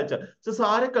on the culture. So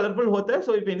सारे colorful होता है.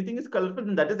 So if anything is colorful,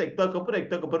 then that is Ekta Kapoor.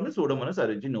 Ekta Kapoor में pseudomonas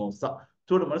aeruginosa.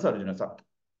 Pseudomonas aeruginosa.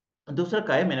 दूसरा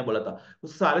क्या है मैंने बोला था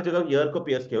उस सारे जगह ईयर को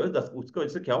पियर्स किया हुआ उसका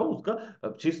वजह से क्या हो उसका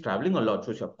she is travelling a lot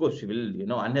so of course she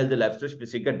will unhealthy lifestyle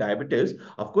she get diabetes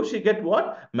of course she get what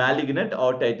malignant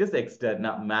ऑर्टिटिस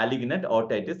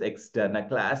externa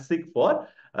classic for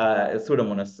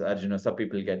pseudomonas aeruginosa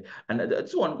people get. And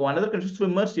that's one another condition.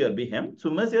 Swimmers here be him.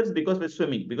 Swimmers here is because we're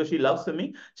swimming, because she loves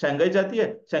swimming. Shanghai जाती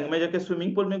है, Shanghai में जाके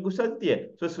swimming pool में घुस जाती है.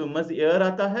 So swimmers ear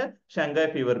आता है, Shanghai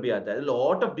fever भी आता है. A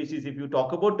lot of diseases. If you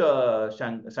talk about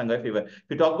Shanghai fever, if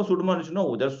you talk about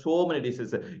pseudomonas, there's so many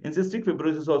diseases. In cystic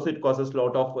fibrosis also it causes a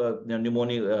lot of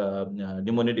pneumonia.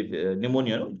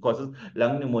 It causes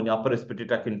lung pneumonia, upper respiratory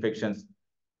tract infections.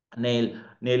 nail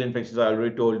infections, I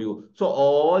already told you. So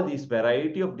all these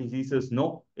variety of diseases,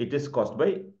 no, it is caused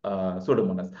by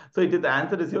pseudomonas. So it is, the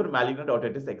answer is your malignant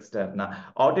otitis externa.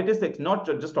 Otitis not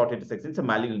just otitis externa, it's a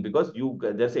malignant because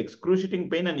there's excruciating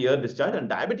pain and ear discharge, and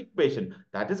diabetic patient,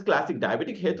 that is classic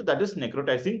diabetic head, that is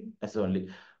necrotizing as only.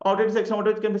 Otitis externa,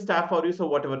 otitis can be staph aureus or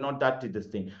whatever, not that this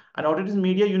thing. And otitis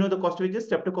media, you know the cause of which is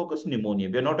streptococcus pneumonia.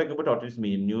 We are not talking about otitis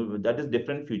media. That is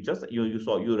different features.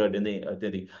 You read in the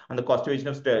thing. And the constitution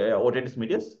of otitis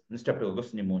media is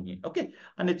streptococcus pneumonia. Okay,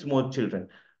 and it's more children.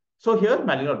 So here,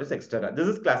 malignant otitis externa. This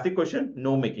is classic question,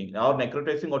 no making. Or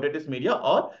necrotizing otitis media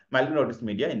or malignant otitis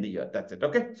media in the ear. That's it.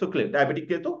 Okay, so clear. Diabetic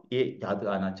ke to ye yaad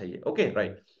aana chahiye. Okay,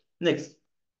 right. Next.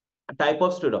 Type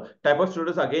of student. Type of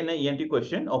student is again an ENT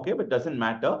question, okay, but doesn't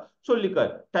matter. So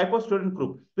liquor. Type of student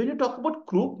group. When you talk about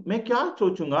group, मैं क्या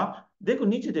सोचूंगा? देखो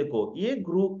नीचे देखो, ये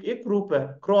group एक group है,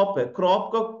 crop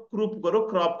का ग्रुप करो,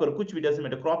 क्रॉप करो, कुछ भी doesn't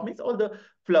matter. Crop means all the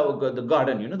flower, the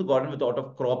garden, you know, the garden with a lot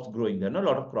of crops growing there, no, a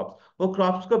lot of crops. वो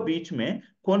crops का बीच में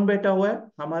कौन बैठा हुआ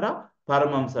है? हमारा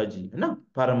परमहंसा जी, है ना?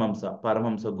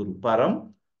 परमहंसा गुरु,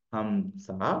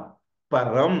 परमहंसा,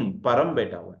 परम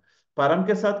बैठा हुआ है। परम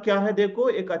के साथ क्या है? देखो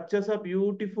एक अच्छा सा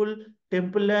ब्यूटीफुल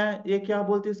टेम्पल है, ये क्या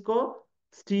बोलते हैं इसको?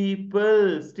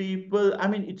 Steeple. I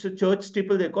mean, it's a church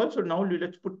steeple they call. So now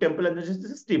let's put temple and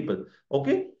just steeple.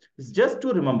 Okay, it's just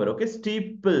to remember. Okay,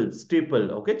 steeple.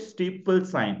 Okay, steeple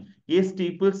sign. ये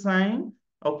steeple sign.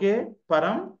 Okay,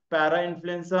 param, para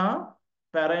influenza,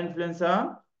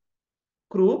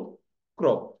 croup,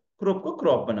 crop को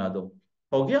crop बना दो,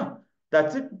 हो गया।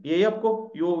 That's it. ये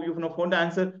आपको you know found the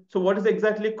answer. So what is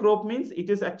exactly crop means? It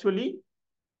is actually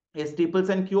ये steeple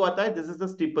sign क्यों आता है? This is the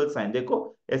steeple sign.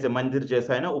 देखो ऐसे मंदिर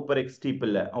जैसा है ना, ऊपर एक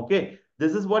स्टीपल है। Okay,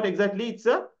 this is what exactly, it's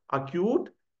a acute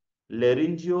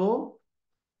laryngo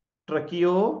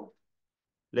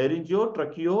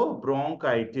tracheo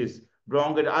bronchitis.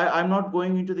 I'm not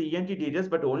going into the ENT details,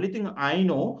 but the only thing I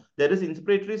know, there is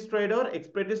inspiratory stridor,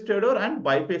 expiratory stridor, and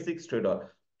biphasic stridor.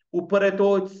 ऊपर है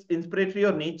तो it's inspiratory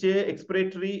और नीचे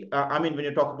expiratory. I mean, when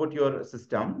you talk about your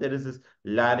system, there is this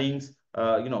larynx,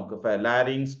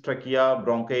 larynx, trachea,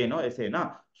 bronchi, ऐसे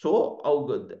ना. So,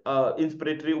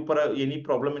 inspiratory ऊपर any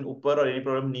problem in ऊपर or any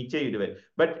problem नीचे,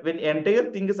 but when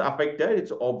entire thing is affected,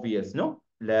 it's obvious, no?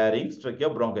 Larynx, trachea,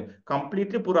 bronchi,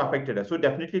 completely pura affected. So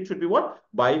definitely it should be what?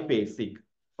 Biphasic.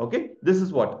 Okay, this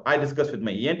is what I discussed with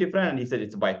my ENT friend, and he said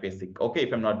it's biphasic. Okay,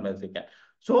 if I'm not mistaken.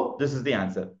 So this is the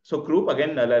answer. So group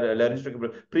again, larynx, trachea.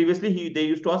 Previously, they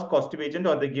used to ask causative agent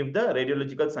or they give the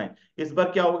radiological sign. इस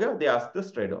बार क्या हो गया? They asked the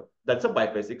stridor. That's a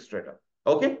biphasic stridor.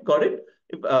 Okay, got it?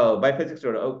 Biphasic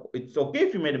stridor. It's okay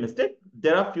if you made a mistake.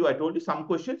 There are few. I told you some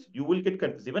questions you will get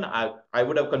confused. Even I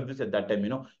would have confused at that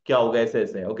time. क्या होगा ऐसे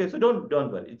ऐसे. Okay, so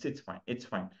don't worry. It's fine. It's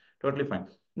fine. Totally fine.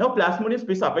 Now plasmodium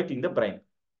is affecting the brain.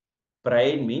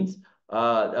 Brain means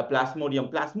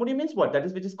plasmodium. Plasmodium means what? That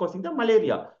is which is causing the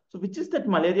malaria. So which is that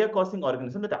malaria causing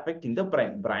organism that affecting the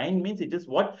brain? Brain means it is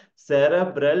what?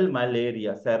 Cerebral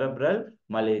malaria. Cerebral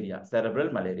malaria.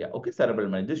 Cerebral malaria. Okay, cerebral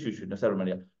malaria. This you should know, cerebral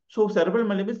malaria. So cerebral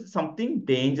malaria is something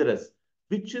dangerous.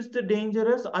 Which is the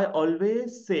dangerous? I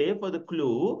always say for the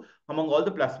clue among all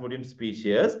the plasmodium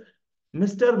species,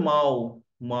 Mr. Mao.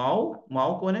 Mao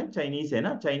कौन है? Chinese है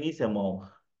ना? Chinese है Mao.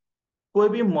 कोई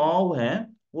भी माओ है,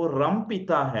 वो रम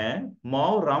पीता है,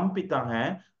 माओ रम पीता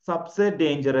है, सबसे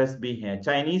डेंजरस भी है।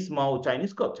 चाइनीज माओ,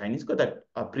 चाइनीज को दैट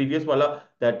प्रीवियस वाला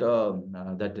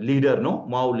that leader, no,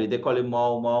 Mao Lee, they call him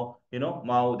Mao,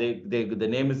 Mao, they the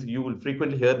name is, you will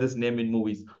frequently here this name in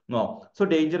movies, Mao. So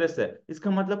dangerous है।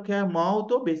 इसका मतलब क्या है? माओ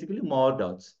तो बेसिकली मोर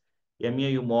डॉट्स,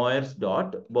 MEAU मोयर्स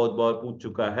डॉट, बहुत बार पूछ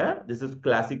चुका है। This is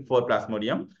classic for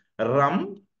Plasmodium.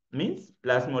 Rum means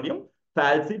Plasmodium,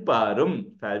 falciparum,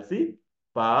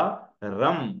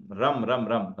 rum,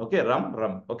 okay, rum,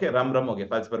 okay, रम हो गया,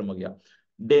 falciparum हो गया।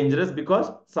 डेंजरस बिकॉज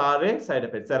सारे साइड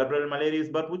इफेक्ट। सेरेब्रल मलेरिया इस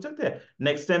बार पूछ सकते हैं।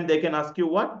 Next time they can ask you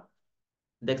what?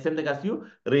 Next time they can ask you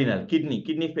renal,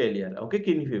 kidney failure, okay,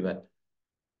 kidney fever,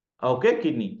 okay,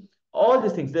 kidney. All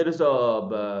these things, there is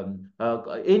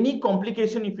any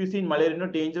complication if you see in malaria, no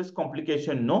dangerous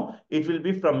complication, no, it will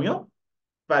be from your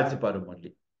falciparum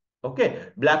only. Okay,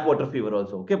 black water fever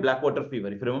also. Okay, black water fever.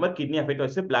 If you remember, kidney affect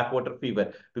also black water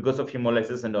fever because of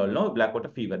hemolysis and all. No, black water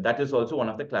fever. That is also one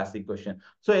of the classic question.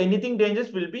 So anything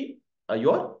dangerous will be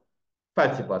your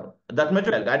falciparum. That much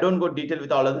I don't go detail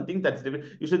with all other things. That's different.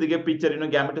 You should give picture.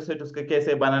 Gametocyte उसके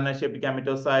कैसे banana shaped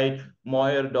gametocyte,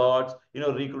 Moyer dots.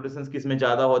 Recrudescence किसमें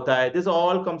ज़्यादा होता है. This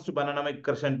all comes to banana में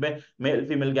crescent में male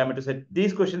female gametocyte.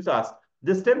 These questions are asked.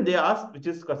 This time they ask which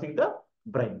is causing the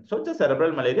brain. So it's a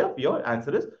cerebral malaria. Your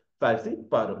answer is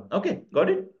falciparum. Okay, got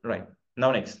it? Right.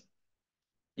 Now next.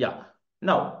 Yeah.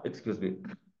 Now, excuse me.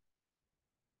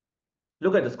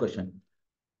 Look at this question.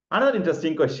 Another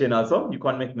interesting question also, you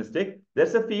can't make mistake.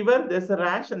 There's a fever, there's a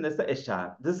rash, and there's a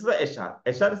HR. This is a HR.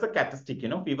 HR is a characteristic,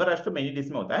 fever rash to many days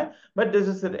mein hota hai, but this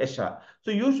is an HR.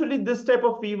 So usually this type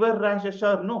of fever, rash,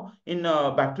 HR, no, in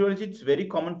bacteriology, it's very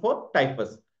common for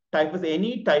typhus. Typhus,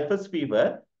 any typhus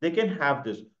fever, they can have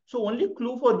this. So only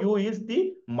clue for you is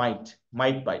the mite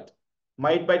bite.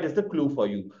 Mite bite is the clue for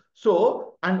you.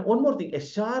 So, and one more thing,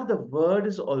 HR, the word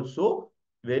is also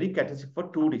very characteristic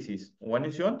for two diseases. One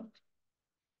is your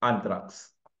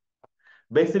anthrax,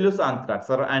 Bacillus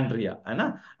anthrax or Andrea.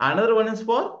 Another one is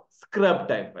for scrub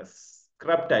typhus.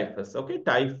 Scrub typhus. Okay,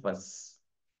 typhus.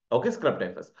 Okay, scrub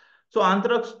typhus. So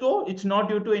anthrax though, it's not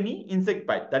due to any insect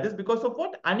bite. That is because of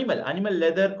what? Animal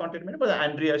leather content.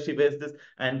 Andrea, she wears this,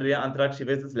 Andrea anthrax, she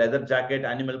wears this leather jacket,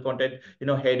 animal content,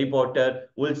 Harry Potter,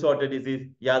 wool sorter disease,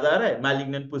 yaad aa raha hai?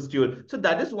 Malignant pustule. So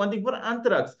that is one thing for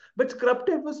anthrax. But scrub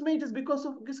typhus, mate, is because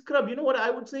of scrub. You know what I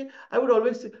would say? I would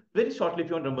always say, very shortly, if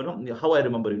you don't remember, how I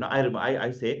remember,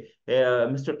 I say,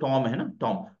 Mr. Tom,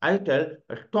 Tom. I tell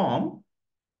Tom,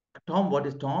 what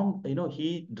is Tom?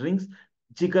 He drinks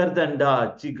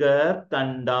Chigardanda.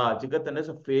 Chigardanda is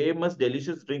a famous,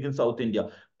 delicious drink in South India.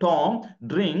 Tom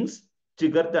drinks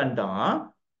Chigardanda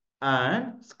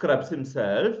and scrubs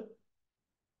himself.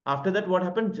 After that, what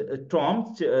happened?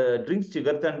 Tom drinks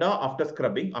Chigardanda after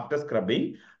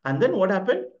scrubbing. And then what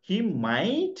happened? He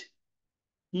might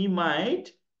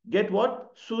get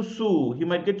what? Susu. He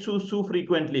might get susu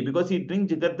frequently because he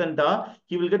drinks jigartanda.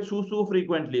 He will get susu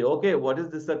frequently. Okay, what is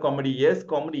this? A comedy? Yes,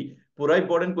 comedy. Pura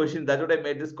important question. That's what I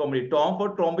made this comedy. Tom for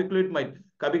trombiculate might.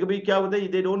 Kabhi kabhi kya hota hai?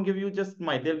 They don't give you just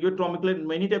might. They'll give trombiculate.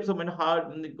 Many types of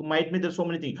hard might mean there's so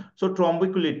many things. So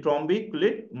trombiculate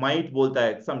might bolta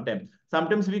hai sometimes.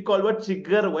 Sometimes we call what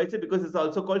chigger. Why is it? Because it's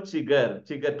also called chigger.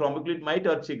 Trombiculate might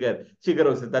or chigger.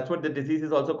 Chiggerosis. That's what the disease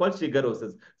is also called,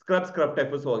 chiggerosis. Scrub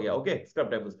typhus हो गया. Okay,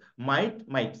 scrub typhus. Might,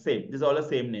 same. This is all the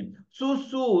same name.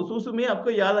 Susu में आपको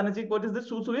याद आना चाहिए. What is this?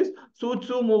 Susu is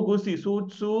Sutsumugushi.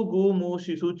 Sutsugumushi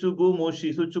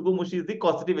is the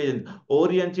causative agent.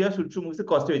 Orientia Sutsumugushi is the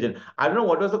causative agent. I don't know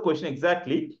what was the question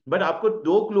exactly, but आपको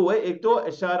दो clue है. एक तो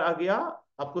HR आ गया,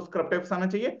 आपको scrub typhus आना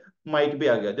चाहिए, might भी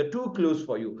आ गया. The two clues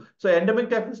for you. So endemic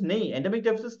typhus नहीं. Endemic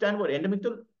typhus stand for endemic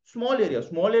तो स्मॉल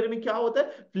एरिया में क्या होता है?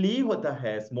 फ्ली होता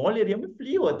है. स्मॉल एरिया में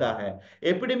फ्ली होता है.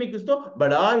 एपिडेमिक तो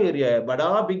बड़ा एरिया है.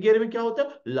 बिग एरिया में क्या होता है?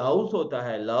 लाउस होता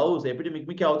है. लाउस एपिडेमिक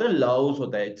में क्या होता है? लाउस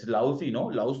होता है. इट्स लाउस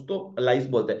लाउस तो लाइस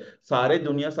बोलते हैं. सारे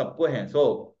दुनिया सबको है.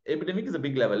 सो epidemic is a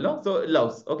big level, no? So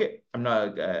louse. Okay, I'm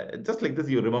not just like this,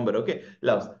 you remember. Okay,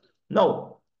 louse.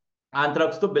 Now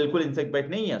anthrax तो बिल्कुल insect bite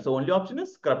नहीं है. So only option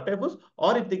is scrub typhus,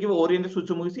 or if they give oriented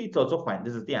sutsumugushi, it's also fine.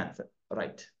 This is the answer.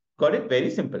 Right. Got it? Very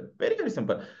simple. Very, very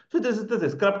simple. So this is the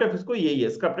scrub typhus ko yehi hai.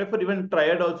 Scrub typhus for even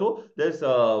triad also. There's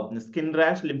skin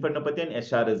rash, lymphadenopathy, and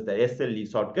SR is there.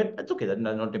 SLE shortcut. That's okay. That's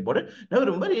not important. Now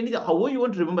remember, how you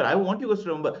want to remember? I want you guys to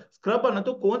remember. Scrub आना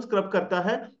तो कौन scrub करता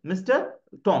है? Mr.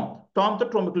 Tom तो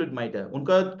trombiculate might है.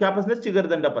 उनका क्या पसंद है?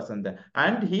 चिगरदंडा पसंद है.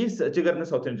 And he's चिगरने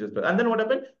South Indian. And then what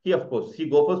happened? He go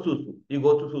for susu. He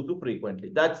goes to susu frequently.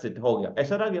 That's it. हो गया.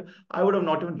 ऐसा रह गया. I would have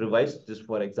not even revised this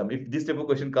for exam. If this type of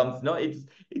question comes, no,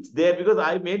 it's there because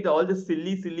I made all this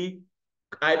silly.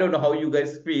 I don't know how you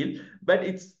guys feel, but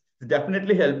it's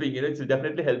definitely helping. It's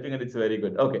definitely helping, and it's very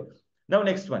good. Okay. Now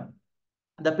next one.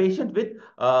 The patient with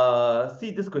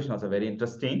see, this question was very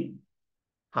interesting.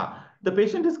 The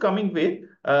patient is coming with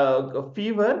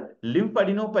fever,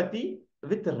 lymphadenopathy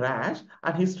with rash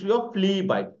and history of flea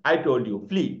bite. I told you,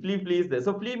 flea is there.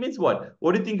 So flea means what?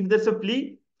 What do you think if there's a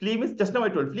flea? Flea means, just now I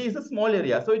told, flea is a small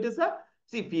area. So it is a,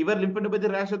 see, fever,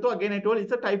 lymphadenopathy, rash, तो again I told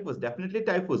it's a typhus, definitely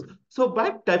typhus. So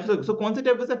but typhus, so कौन से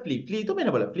typhus है? Flea तो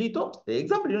मैंने बोला, flea तो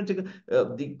example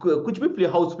कुछ भी flea,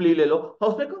 house flea ले लो.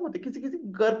 House flea कहाँ होता है? किसी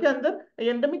घर के अंदर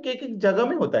endemic एक जगह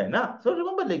में होता है ना. So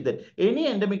remember like that. Any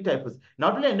endemic typhus,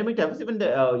 not only endemic typhus, even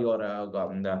your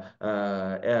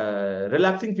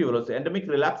relapsing fever also, endemic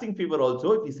relapsing fever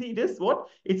also. If you see, it is what?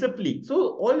 It's a flea.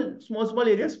 So all small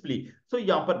areas flea. So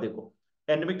यहाँ पर देखो.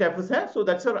 Endemic typhus है, so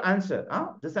that's our answer.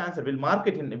 This answer, we'll mark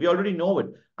it in. We already know it.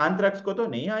 Anthrax को तो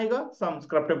नहीं आएगा. Some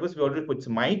scrub typhus we already put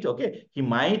might. Okay, he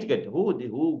might get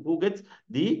who gets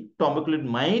the trombiculate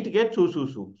might get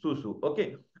susu.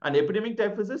 Okay, and epidemic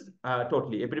typhus is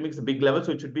totally epidemic is a big level,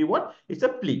 so it should be what? It's a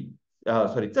flea.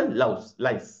 Sorry, it's a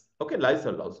lice. Okay, lice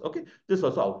or louse. Okay, this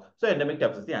also out. So endemic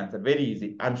typhus is the answer. Very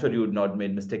easy. I'm sure you would not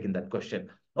made mistake in that question.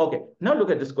 Okay, now look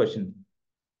at this question.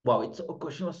 Wow, it's a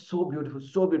question was so beautiful,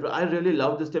 so beautiful. I really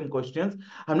love this time questions.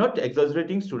 I'm not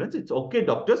exaggerating, students. It's okay,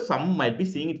 doctors. Some might be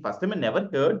seeing it first time and never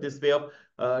heard this way of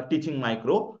teaching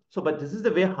micro. So, but this is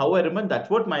the way how I remember. That's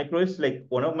what micro is like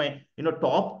one of my,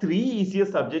 top three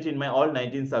easiest subjects in my all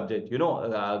 19 subjects.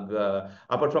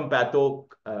 Apart from patho,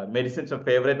 medicine's my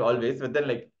favorite always, but then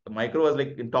like micro was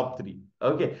like in top three.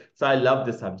 Okay, so I love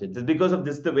this subject. Just because of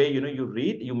this, the way you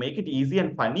read, you make it easy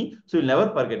and funny, so you'll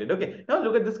never forget it. Okay, now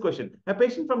look at this question. A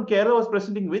patient from Kerala was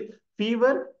presenting with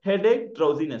fever, headache,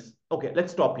 drowsiness. Okay,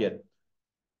 let's stop here.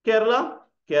 Kerala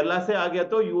Kerala से आ गया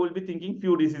तो you will be thinking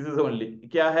few diseases only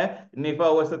क्या है निफा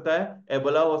हो सकता है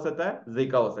Ebola हो सकता है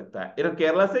जिका हो सकता है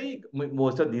केरला से ही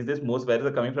most of these days most viruses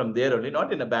are coming from there only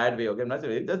not in a bad way okay I'm not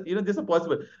saying just this is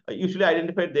possible usually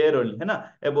identified there only है ना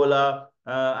Ebola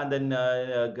and then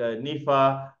nifa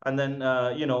and then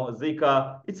zika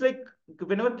it's like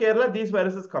whenever Kerala these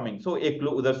viruses coming so एक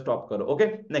clue उधर stop करो okay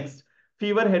next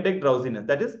fever headache drowsiness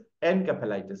that is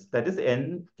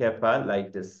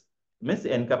encephalitis means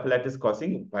encephalitis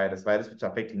causing virus which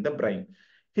affecting the brain.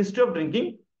 History of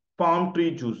drinking palm tree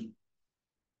juice.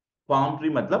 Palm tree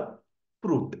मतलब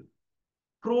fruit.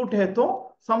 Fruit है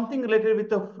तो something related with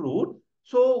the fruit.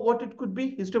 So what it could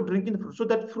be history of drinking the fruit. So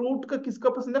that fruit का किसका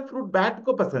पसंद है? Fruit bat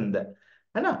को पसंद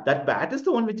है ना? That bat is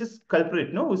the one which is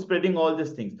culprit, no? Who's spreading all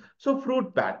these things. So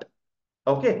fruit bat.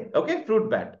 Okay, fruit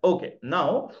bat. Okay,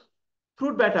 now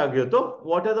fruit bat आ गया तो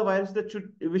what are the viruses that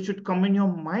should come in your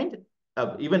mind?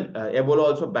 Even Ebola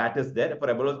also bat is there. For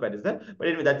Ebola's bat is there. But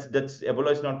anyway, that's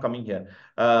Ebola is not coming here.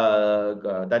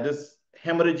 That is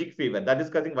hemorrhagic fever. That is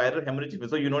causing viral hemorrhagic fever.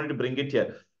 So you don't need to bring it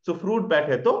here. So fruit bat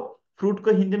है तो fruit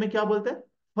को हिंदी में क्या बोलते हैं?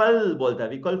 फल बोलता है.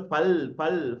 We call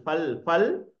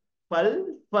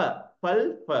फल.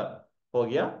 हो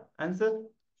गया answer.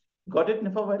 Got it,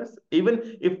 Nipah virus.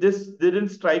 Even if this didn't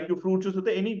strike you, fruit juice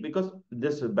any because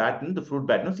this bat, the fruit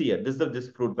bat. No, see here, this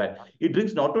fruit bat. It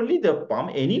drinks not only the palm,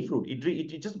 any fruit.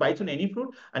 It just bites on any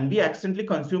fruit, and we accidentally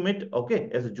consume it, okay,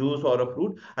 as a juice or a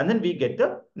fruit, and then we get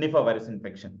the Nipah virus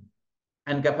infection.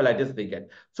 Encephalitis they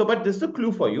get. So, but this is a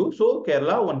clue for you. So,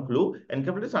 Kerala one clue,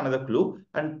 encephalitis another clue,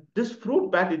 and this fruit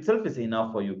bat itself is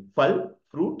enough for you. Phal,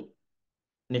 fruit,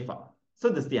 Nipah. So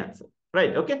this is the answer.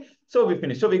 Right, okay. So we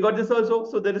finished. So we got this also.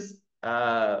 So there is,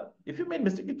 if you made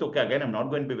mistake, it's okay. Again, I'm not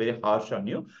going to be very harsh on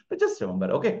you, but just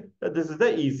remember, okay, this is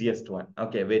the easiest one.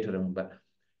 Okay, way to remember.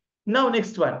 Now,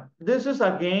 next one. This is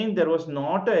again, there was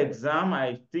not an exam,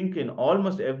 I think in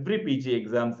almost every PG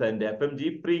exams and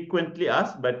FMG frequently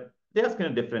asked, but they ask in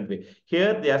a different way.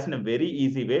 Here, they ask in a very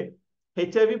easy way.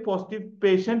 HIV positive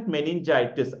patient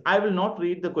meningitis. I will not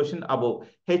read the question above.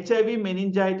 HIV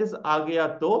meningitis aa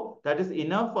gaya to that is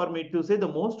enough for me to say the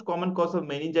most common cause of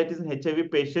meningitis in HIV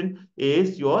patient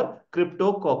is your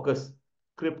cryptococcus.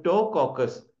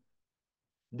 Cryptococcus.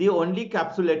 The only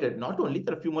capsulated, not only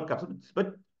there are a few more capsules,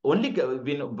 but only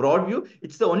in broad view,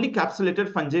 it's the only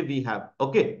capsulated fungi we have.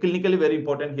 Okay, clinically very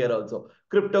important here also.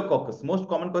 Cryptococcus, most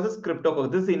common cause is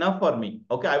cryptococcus. This is enough for me.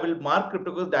 Okay, I will mark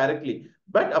cryptococcus directly.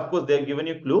 But of course, they have given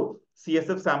you clue.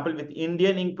 CSF sample with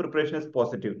Indian ink preparation is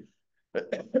positive.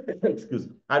 Excuse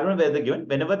me. I don't know where they're given.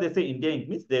 Whenever they say Indian ink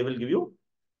means they will give you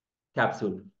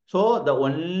capsule. So the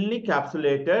only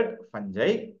capsulated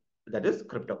fungi that is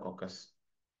cryptococcus.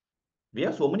 We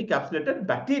have so many capsulated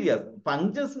bacteria.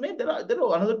 Fungus, there are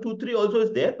another 2-3 also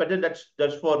is there, but then that's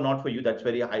for not for you. That's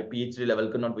very high PhD level,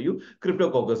 not for you.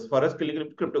 Cryptococcus. For us,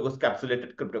 cryptococcus,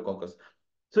 capsulated cryptococcus.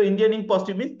 So Indian ink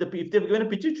positive means if they've given a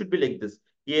picture, it should be like this.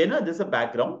 Yeah, this is a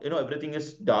background. Everything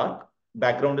is dark.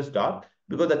 Background is dark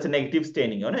because that's a negative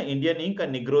staining. Indian ink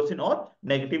and nigrosin or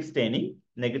negative staining.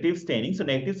 Negative staining. So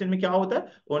negative staining में क्या होता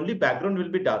है? Only background will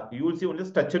be dark. You will see only the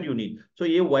structure you need. So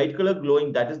ये white color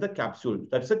glowing, that is the capsule.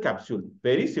 That's a capsule.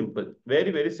 Very simple.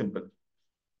 Very, very simple.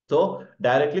 So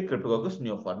directly Cryptococcus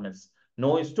neoformans.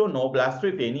 No histo, no blasto.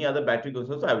 If any other bacteria goes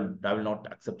also, I will not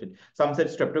accept it. Some said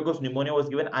Streptococcus pneumonia was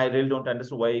given. I really don't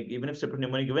understand why. Even if Streptococcus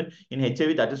pneumonia given in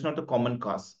HIV, that is not a common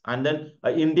cause. And then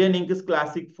Indian ink is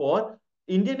classic for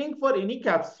Indian ink for any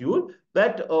capsule,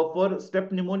 but for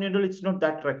strep pneumonia, it's not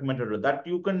that recommended. That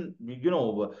you can,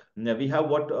 we have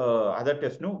what other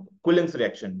test, no? Coulom's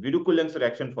reaction. We do Coulom's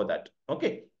reaction for that,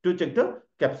 okay? To check the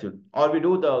capsule. Or we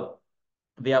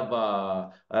have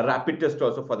a rapid test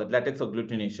also for that, latex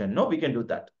agglutination. No, we can do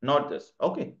that, not this.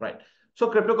 Okay, right.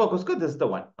 So Cryptococcus, this is the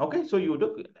one. Okay, so you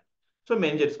do. So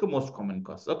meningitis is most common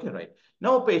cause. Okay, right.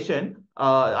 Now patient,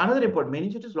 another important,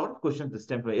 meningitis, a lot of questions this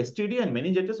time. For STD and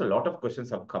meningitis, a lot of questions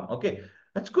have come. Okay,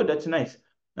 that's good. That's nice.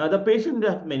 Now the patient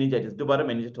has meningitis. Dobara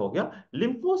meningitis ho gaya.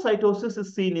 Lymphocytosis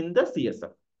is seen in the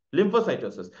CSF.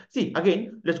 Lymphocytosis. See,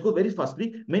 again, let's go very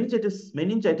fastly. Meningitis.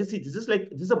 See, this is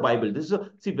a Bible. This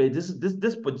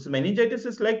meningitis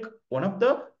is like one of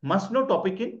the must-know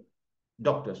topic in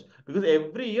Doctors, because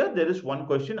every year there is one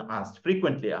question asked,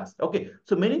 frequently asked. Okay,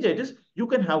 so meningitis, you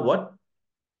can have what?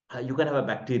 You can have a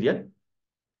bacterial,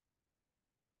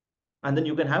 and then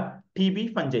you can have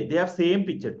TB, fungi. They have same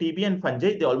picture. TB and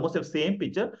fungi, they almost have same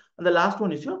picture. And the last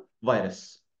one is your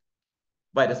virus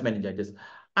meningitis.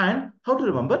 And how to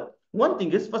remember? One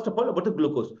thing is, first of all, about the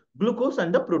glucose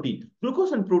and the protein.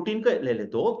 Glucose and protein का ले ले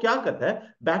तो क्या करता है?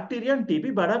 Bacteria and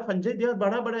TB बड़ा, fungi they are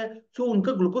बड़ा है, so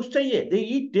उनका glucose चाहिए. They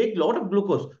eat take lot of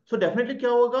glucose. So definitely क्या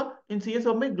होगा? In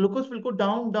CSF में glucose will go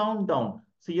down.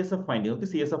 CSF finding, okay,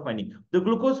 CSF finding. The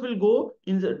glucose will go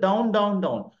in down.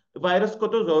 Virus को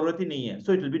तो जरूरत ही नहीं है,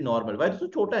 so it will be normal. Virus तो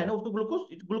छोटा है ना, उसको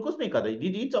ग्लूकोज नहीं खाता.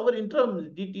 It eats our इंट्रम,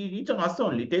 it eats on us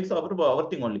only, takes our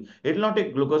thing only. It will not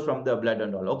take glucose from the blood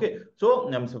and all. Okay, so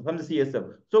from the CSF.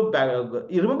 So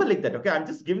you remember like that. Okay, I am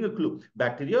just giving a clue.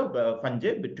 Bacteria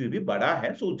फंजे ट्यूबी बड़ा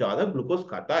है, सो ज्यादा glucose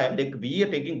खाता है. Like we are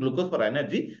taking glucose for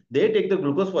energy, they take the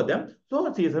glucose for them.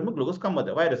 So CSF में glucose कम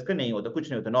होता है, virus का नहीं होता, कुछ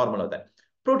नहीं होता, नॉर्मल होता है.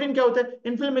 प्रोटीन क्या होता है?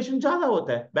 इन्फ्लेमेशन ज्यादा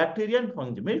होता है. बैक्टीरिया एंड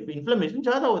फंगी में इन्फ्लेमेशन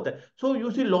ज्यादा होता है. So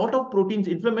you see lot of proteins,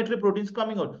 inflammatory proteins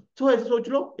coming out. सो ऐसे सोच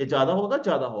लो, ये ज्यादा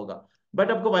होगा.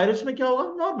 बट आपको वायरस में क्या होगा?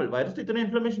 नॉर्मल. वायरस तो इतना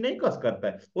इन्फ्लेमेशन नहीं कस करता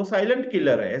है, वो साइलेंट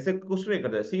किलर है, ऐसे कुछ नहीं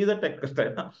करता है, सीधा अटैक करता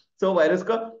है ना. सो वायरस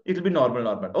का it will be normal.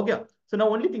 Okay, so now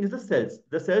only thing is the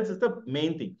sales is the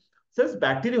main thing. Sales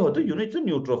bacteria हो तो unit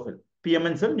neutrophil,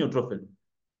 PMN cell neutrophil,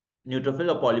 or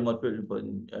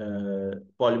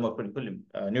polymorphic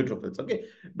neutrophils. Okay,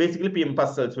 basically PM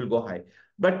plus cells will go high.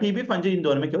 But TB fungi इन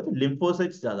दोनों में क्या होता है?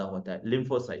 Lymphocytes ज्यादा होता है.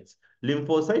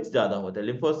 Lymphocytes ज्यादा होता है.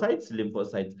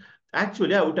 Lymphocytes.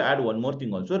 Actually, I would add one more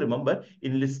thing also. Remember,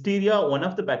 in Listeria, one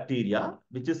of the bacteria,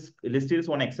 which is Listeria is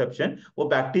one exception. वो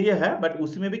bacteria है, but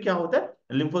उसी में भी क्या होता है?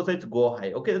 Lymphocytes go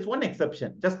high. Okay, that's one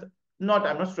exception. Just not,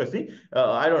 I'm not stressing.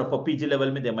 I don't know, for PG level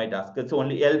में they might ask. It's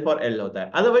only L for L होता है.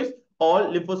 Otherwise, all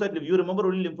lymphocyte, you remember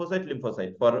only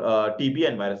lymphocyte for TB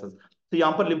and viruses. So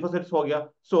यहाँ पर lymphocytes हो गया.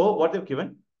 So what they've given?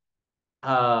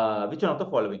 Which one of the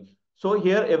following? So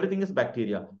here everything is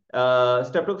bacteria.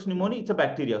 Streptococcus pneumoniae, it's a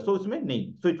bacteria. So इसमें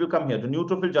नहीं. So it will come here. तो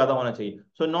neutrophil ज्यादा होना चाहिए.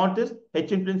 So not this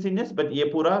H influenceus, but ये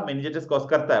पूरा meningitis cause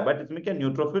करता है. But इसमें क्या?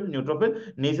 Neutrophil.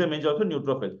 Nasal means also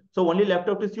neutrophil. So only left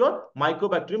out is your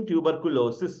Mycobacterium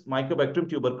tuberculosis.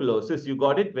 You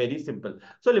got it? Very simple.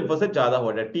 So lymphocyte ज्यादा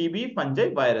होता है. TB,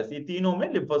 fungi, virus, ये तीनों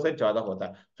में lymphocyte ज्यादा होता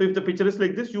है. So if the picture is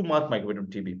like this, you mark Mycobacterium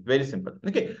TB. Very simple.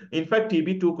 Okay. In fact,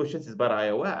 TB 2 questions इस बार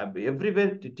आया हुआ है.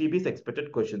 Everywhere TB is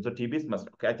expected question. So TB is must.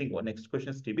 Okay, I think next question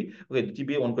is TB. Okay,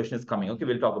 TB one question is coming. Okay,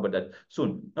 we'll talk about that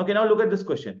soon. Okay, now look at this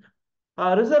question.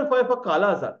 Reservoir for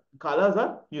Kala Azar. Kala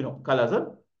Azar, you know, Kala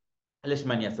Azar.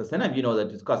 Leishmaniasis, and we know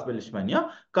that it's caused by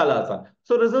Leishmania, Kala Azar.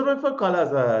 So reservoir for Kala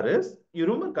Azar is, you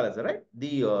remember Kala Azar, right?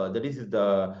 That is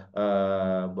the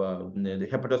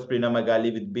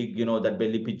hepatosplenomegaly with big, you know, that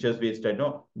belly pictures wasted,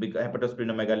 no? Big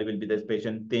hepatosplenomegaly will be this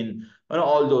patient thin, you know,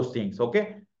 all those things.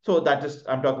 Okay, so that is,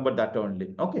 I'm talking about that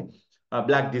only. Okay.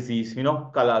 Black disease, you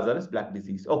know, Kala Azar is black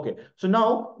disease. Okay, so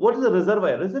now what is the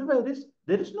reservoir? Reservoir is,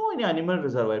 there is no any animal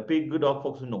reservoir, pig, dog,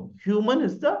 fox, no. Human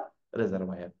is the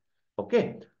reservoir.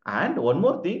 Okay, and one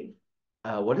more thing,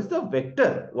 what is the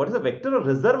vector? What is the vector of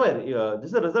reservoir? This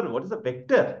is a reservoir. What is the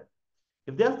vector?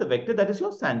 If they ask the vector, that is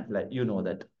your sandfly. You know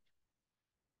that.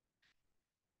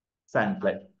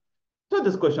 Sandfly. So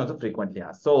this question also frequently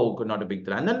asked. So not a big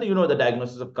deal. And then you know the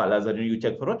diagnosis of Kala Azar, you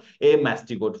check for a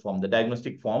mastigote form. The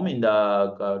diagnostic form in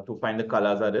the to find the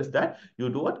Kala Azar is that you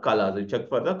do what? Kala Azar. You check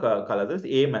for the Kala Azar is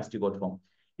a mastigote form.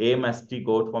 A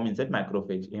mastigote form inside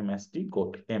macrophage. A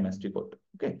mastigote.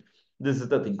 Okay. This is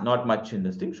the thing. Not much in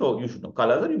this thing. So you should know.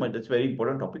 Kala Azar, you might, that's very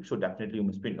important topic. So definitely you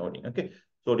must be knowing. Okay.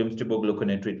 Sodium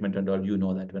stipogluconate treatment and all, you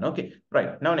know that one. Okay.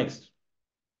 Right. Now next.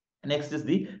 Next is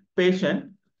the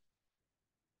patient.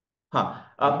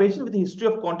 A patient with a history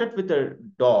of contact with a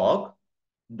dog.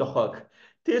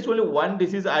 There's only one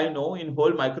disease I know in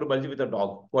whole microbiology with a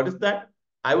dog. What is that?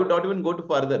 I would not even go to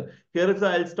further. Here is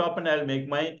I'll stop and I'll make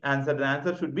my answer. The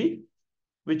answer should be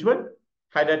which one?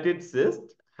 Hydatid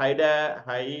cyst.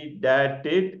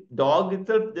 Hydatid dog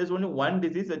itself. There's only one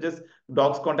disease that just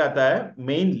dogs contact hai.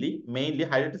 Mainly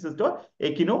hydatid cyst or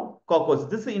echinococcus.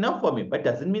 This is enough for me, but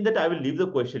doesn't mean that I will leave the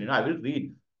question. I will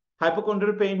read.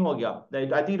 Hypochondrial pain ho gaya.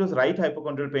 I think it was right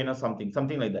hypochondrial pain or something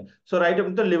like that. So right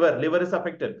up to liver is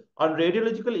affected. On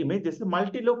radiological image, this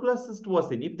multilocular cyst was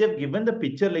seen. If they've given the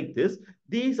picture like this,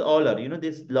 these all are,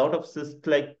 there's a lot of cyst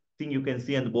like thing you can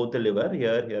see on both the liver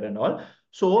here and all.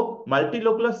 So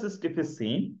multilocular cyst if is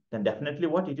seen, then definitely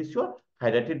what it is your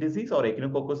hydatid disease or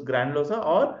echinococcus granulosa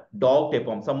or dog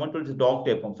tapeworm. Someone told it's dog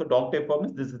tapeworm. So dog tapeworm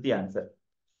is, this is the answer.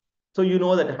 So you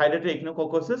know that hydatid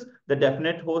echinococcus is the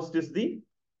definite host is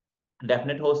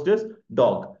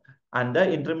dog. and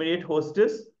the intermediate host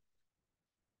is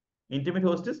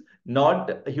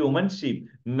not human sheep.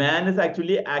 Man is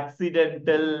actually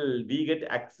accidental. We get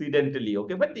accidentally,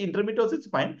 okay? But the intermediate host is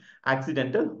fine.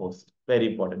 Accidental host, very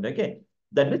important, okay?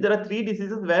 That means there are three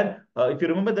diseases where, if you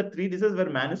remember the three diseases where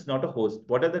man is not a host.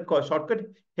 What are the shortcut?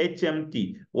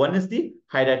 HMT. One is the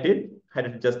hydatid.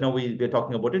 Hydatid, just now we were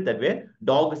talking about it that way.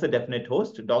 Dog is a definite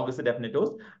host. Dog is a definite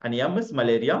host. And M is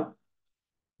malaria.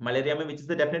 Malaria, which is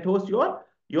the definite host? Your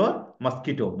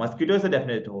mosquito. Mosquito is a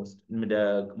definite host.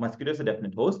 The mosquito is a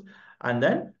definite host. And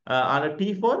then on a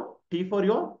T for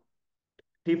your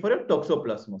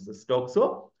toxoplasmosis.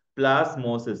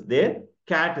 Toxoplasmosis. There,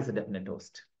 cat is a definite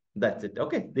host. That's it.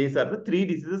 Okay. These are the three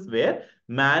diseases where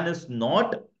man is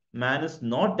not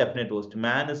definite host.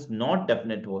 Man is not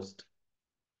definite host.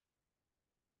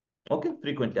 Okay,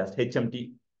 frequently asked,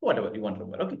 HMT, whatever you want to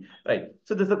remember. Okay, right.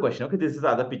 So this is the question. Okay, this is the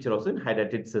other picture also in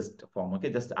hydrated cyst form. Okay,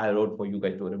 just I wrote for you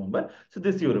guys to remember. So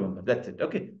this you remember. That's it.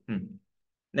 Okay.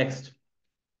 Next.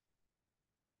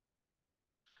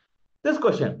 This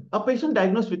question, a patient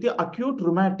diagnosed with the acute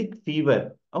rheumatic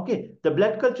fever. Okay, the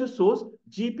blood culture shows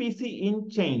GPC in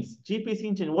chains. GPC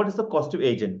in chains. What is the causative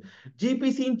agent?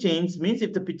 GPC in chains means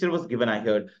if the picture was given, I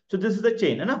heard. So this is the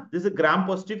chain. No? This is a gram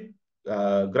positive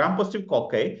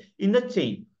cocci in the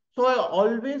chain. So I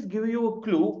always give you a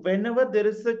clue whenever there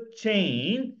is a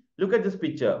chain. Look at this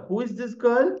picture. Who is this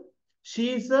girl?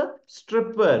 She is a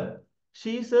stripper.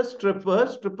 She's a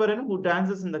stripper and who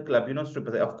dances in the club. You know,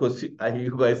 strippers. Of course,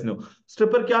 you guys know.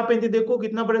 Stripper क्या पहनती देखो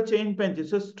कितना बड़ा chain पहनती.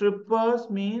 So strippers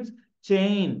means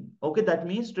chain. Okay, that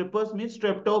means strippers means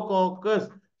streptococcus.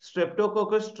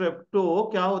 Streptococcus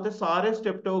strepto क्या होते हैं सारे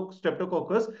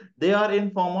streptococcus they are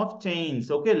in form of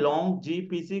chains. Okay, long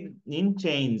GPC in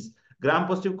chains. Gram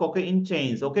positive cocci in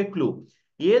chains. Okay, clue.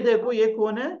 ये देखो ये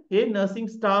कौन है ये नर्सिंग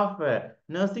स्टाफ है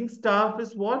nursing staff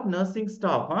is what nursing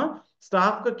staff हाँ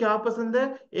स्टाफ का क्या पसंद है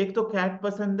एक तो कैट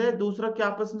पसंद है दूसरा क्या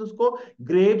पसंद है उसको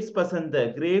ग्रेप्स पसंद है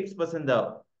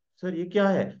सर ये क्या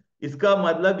है इसका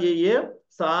मतलब ये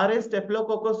सारे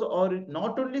स्टेफिलोकोकस और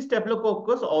नॉट ओनली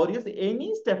स्टेफिलोकोकस और yes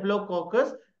any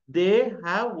staphylococcus they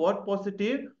have what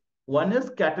positive one is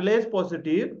catalase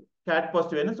positive cat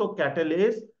positive है ना सो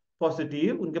कैटलेज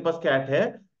पॉजिटिव उनके पास कैट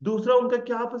है दूसरा उनका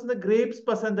क्या पसंद है ग्रेप्स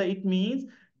पसंद है it means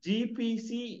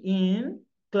GPC in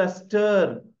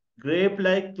cluster grape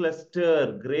like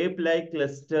cluster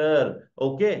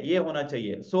okay ये होना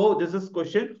चाहिए so this is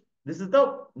question this is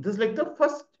like the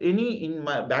first any in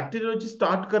my bacteriology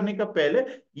start करने का पहले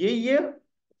ये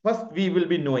first we will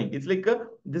be knowing it's like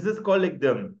this is called like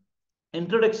the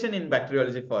introduction in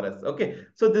bacteriology for us okay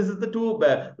so this is the two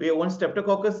we have one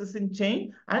streptococcus is in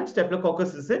chain and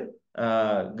staphylococcus is in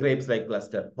grapes like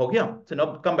cluster हो गया so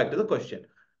now come back to the question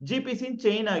GPC in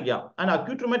chain आ गया and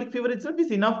acute rheumatic fever itself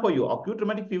is enough for you acute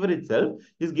rheumatic fever itself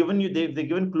is given you they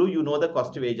given clue you know the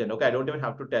causative agent okay I don't even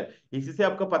have to tell इसी से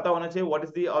आपको पता होना चाहिए what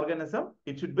is the organism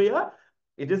it should be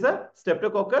it is a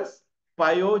streptococcus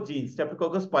pyogenes,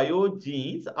 Streptococcus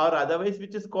pyogenes, or otherwise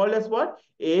which is called as what?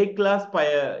 A class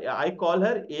I call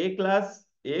her A class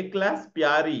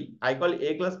Pyari. I call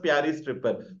A class Pyari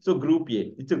stripper. So group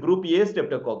A. It's a group A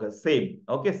Streptococcus. Same.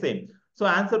 Okay, same. So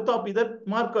answer तो आप इधर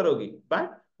mark करोगे.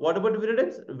 But what about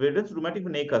virulence? Virulence rheumatic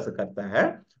नहीं कर सकता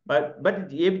है.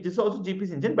 But ये this is also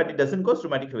GP engine, but it doesn't cause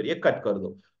rheumatic fever. ये cut कर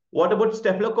दो. What about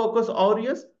Staphylococcus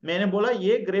aureus? मैंने बोला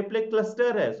ये grape like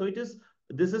cluster है. So it is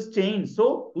this is chain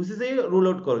so उसी से rule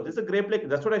out करो this is a grape like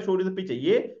that's what I showed you the picture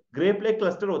ये grape like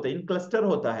cluster होता है in cluster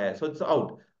होता है so it's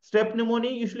out strep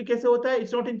pneumonia usually कैसे होता है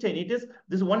it's not in chain it is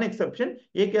this one exception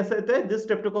ये कैसा होता है this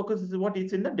streptococcus is what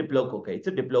it's in the diplococci it's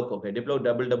a diplococci diplo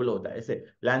double होता है ऐसे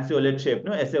lanceolate shape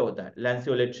no ऐसे होता है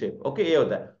lanceolate shape okay ये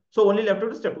होता है so only left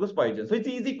out is streptococcus pyogenes so it's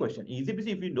easy question easy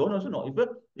peasy if you don't also know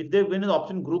if they win the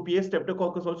option group A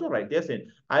streptococcus also right they're saying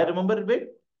I remember it with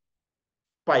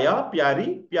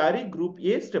Pyari group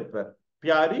A stripper.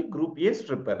 Pyari group A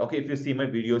stripper. Okay, if you see my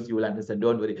videos, you will understand.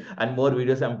 Don't worry. And more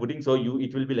videos I'm putting, so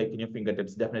it will be like in your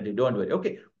fingertips. Definitely, don't worry.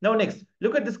 Okay. Now next,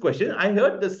 look at this question. I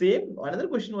heard the same. Another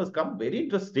question was come. Very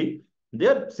interesting. They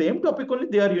are same topic only.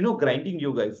 They are grinding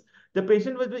you guys. The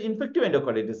patient was with infective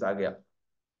endocarditis आ गया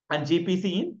and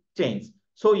GPC in chains.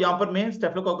 So यहाँ पर मैं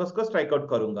staphylococcus को strike out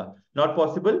करूंगा not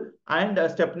possible and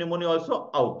step pneumonia also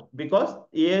out because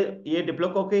ये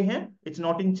डिप्लोकोके हैं it's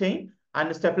not in chain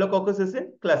and staphylococcus is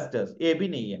in clusters ये भी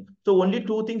नहीं है so only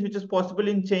two things which is possible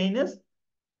in chain is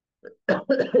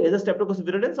either streptococcus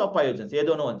virulence or pyogenes ये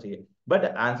दोनों होने चाहिए बट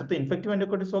आंसर तो इन्फेक्टिव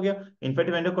एंडोकार्डिटिस हो गया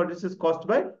infective endocarditis is caused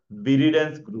by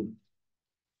virulence group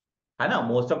है ना.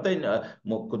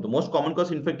 Most common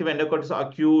cause infective endocarditis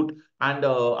acute and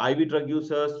IV drug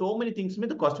users, so many things में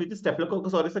the cause which is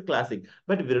staphylococcus aureus a classic,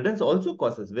 but viridans also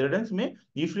causes. Viridans में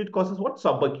usually it causes what?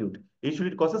 Subacute.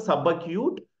 Usually it causes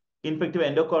subacute infective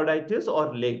endocarditis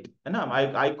or late, है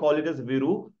ना. I call it as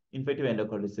viru infective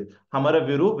endocarditis. हमारा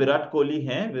विरु विराट कोहली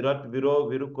है,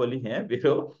 विरु कोहली है,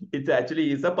 Veeru. It's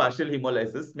actually is a partial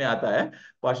hemolysis में आता है.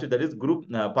 Partial, that is group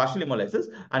partial hemolysis,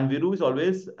 and Viru is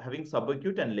always having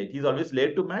subacute and late. He's always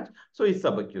late to match, so he's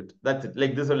subacute. That's it.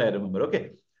 Like this only I remember.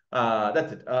 Okay,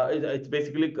 that's it. It's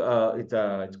basically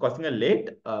it's causing a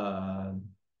late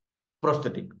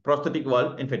prosthetic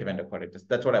valve infective endocarditis.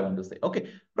 That's what I want to say. Okay,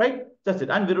 right? That's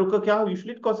it. And Viruka kya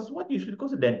usually it causes what? Usually it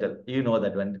causes dental. You know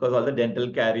that one because all the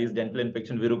dental caries, dental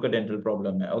infection, Viruka dental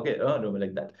problem. Okay,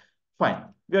 like that. Fine.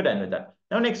 We are done with that.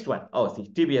 Now next one. Oh, see,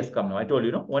 TB has come now. I told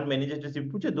you, no, one meningitis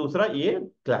पूछे, दूसरा ये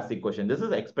classic question. This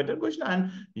is expected question, and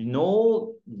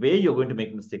no way you're going to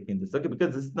make mistake in this. Okay,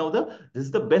 because this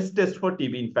is the best test for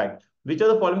TB. In fact, which are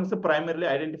the following is primarily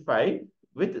identified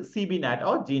with CBNAT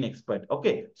or gene expert.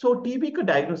 Okay, so TB का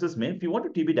diagnosis में, if you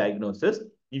want to TB diagnosis,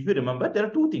 if you remember, there are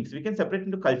two things we can separate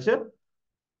into culture.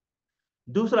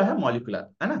 दूसरा है molecular,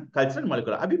 है ना. Culture and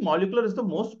molecular. अभी molecular is the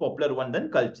most popular one then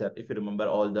culture, if you remember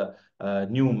all the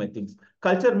new methods.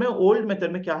 Culture में old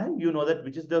method में क्या है, you know that,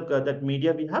 which is that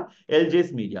media we have,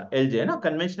 एलजेस media. LJ है ना,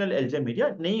 conventional LJ media.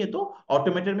 नहीं है तो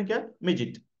automated में क्या है,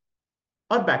 मिजिट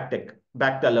और बैकटेक.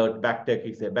 बैक्ट अलर्ट,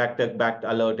 बैकटेक से बैक्ट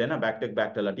अलर्ट है ना,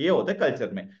 बैक्ट अलर्ट. ये होता है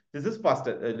कल्चर में. This is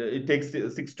faster. It takes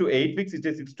 6 to 8 weeks. It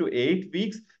is 6 to 8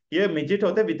 weeks. ये मिजिट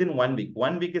होता है with in 1 week.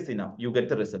 1 week is enough, you get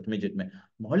the result मिजिट में.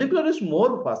 मॉलिकुलर इज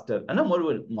मोर फास्टर, है ना.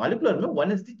 मॉलिकुलर में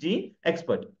one is the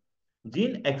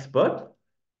gene expert.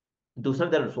 दूसरा,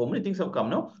 there are so many things have come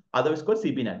now. Other is called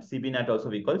CBNAT also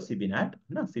we call CBNAT,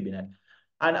 na CBNAT.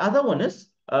 And other one is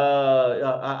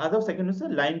other second is a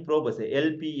line probe assay,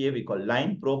 LPA we call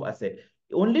line probe assay.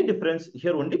 Only difference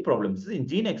here, only problems in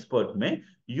gene expert mein,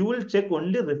 you will check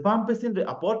only rifampicin.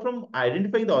 Apart from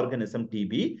identifying the organism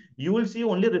TB, you will see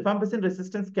only rifampicin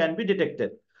resistance can be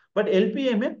detected. But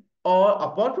LPA mein, or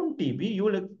apart from TB, you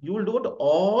will do it,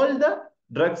 all the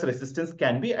drugs resistance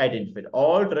can be identified.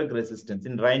 All drug resistance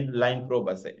in line probe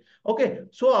assay. Okay,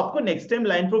 so आपको next time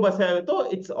line probe assay आएगा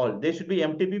तो it's all, they should be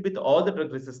MTB with all the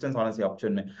drug resistance honestly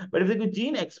option में. But if you go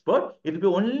gene expert, it will be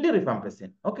only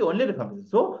rifampicin. Okay, only rifampicin.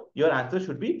 So your answer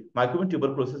should be microbial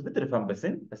tuberculosis with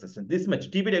rifampicin resistance. This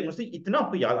much TB diagnosis इतना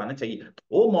आपको याद आना चाहिए.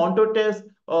 Oh, Monto test,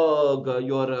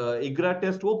 your IGRA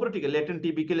test, वो पर ठीक है, latent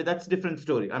TB के लिए that's different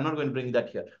story. I'm not going to bring that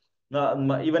here.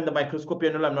 Even the microscopy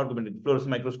and all, I'm not going to bring fluorescence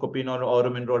microscopy or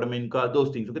Auromin, Rhodamin, those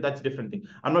things. Okay, that's different thing.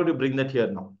 I'm not going to bring that here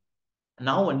now.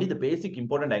 Now only the basic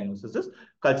important diagnosis is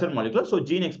culture molecular. So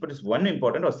gene expert is one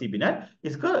important, or CBNAT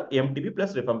is MTB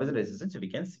plus rifampicin resistance. We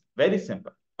can see very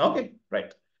simple. Okay,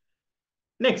 right.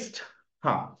 Next,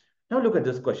 now look at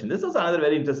this question. This is another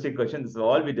very interesting question. This is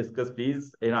all we discussed.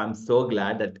 Please, I'm so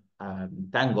glad that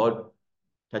thank God,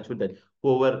 touch with that.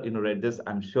 Whoever read this,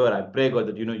 I'm sure, I pray God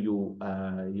that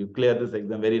you clear this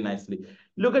exam very nicely.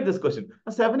 Look at this question.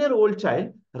 A 7-year-old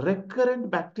child, recurrent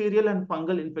bacterial and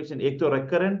fungal infection. एक तो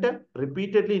recurrent है,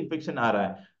 repeatedly infection आ रहा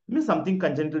है. Means something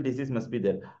congenital disease must be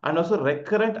there. And also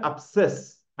recurrent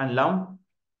abscess and lump.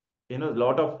 A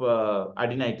lot of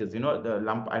adenitis, the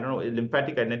lump, I don't know,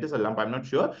 lymphatic adenitis or lump, I'm not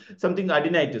sure. Something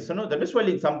adenitis, that is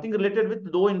swelling, something related with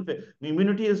low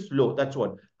immunity is low, that's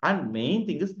what. And main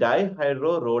thing is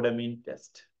dihydrorhodamine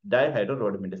test.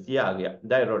 Dihydrorhodamine test, yeah,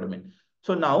 dihydrorhodamine.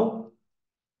 So now,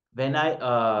 when I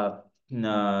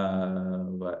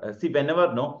see,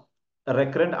 whenever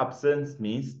recurrent absence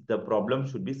means the problem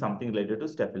should be something related to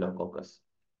staphylococcus.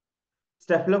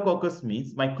 Staphylococcus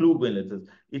means, my clue will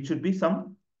it should be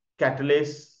some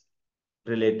catalase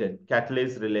related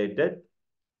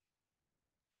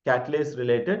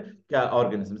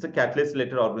organism. So catalase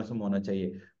related organism होना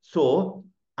चाहिए. So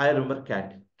I remember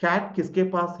cat किसके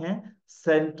पास है?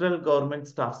 Central government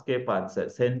staffs के पास है.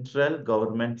 Central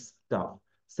government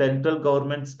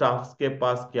staffs के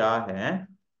पास क्या है?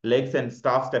 Legs and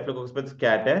staff staphylococcus पर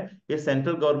cat है. ये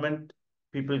central government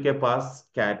people के पास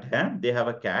cat है. They have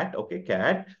a cat. Okay,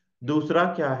 cat.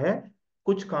 दूसरा क्या है?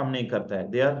 कुछ काम नहीं करता है.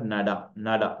 दे आर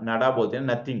नाडा बोलते हैं,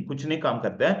 नथिंग, कुछ नहीं काम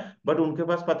करता है. बट उनके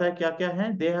पास पता है क्या क्या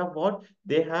है? They have what?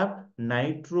 They have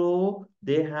nitro,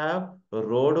 they have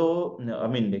रोडो, I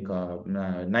mean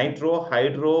nitro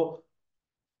hydro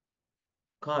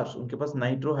cars. उनके पास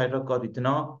नाइट्रो हाइड्रो कार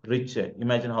इतना रिच है.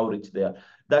 Imagine how rich they are.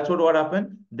 That's what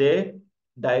happen. They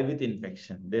die with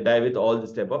infection. They die with all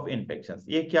this type of infections.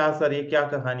 ये क्या sir, ये क्या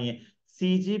कहानी है?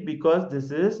 CG, because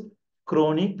this is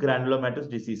chronic granulomatous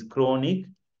disease. Chronic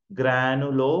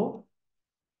granulomatous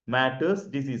matters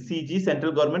disease. CG,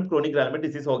 central government chronic granular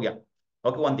disease हो गया.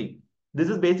 Okay, one thing. This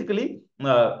is basically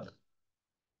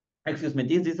excuse me,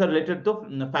 these are related to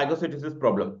phagocytosis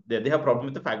problem. They have problem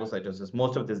with the phagocytosis.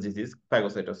 Most of this disease,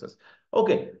 phagocytosis.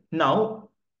 Okay, now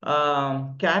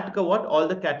cat ka what? All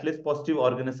the catalase positive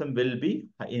organism will be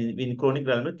in chronic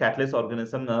granular catalase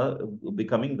organism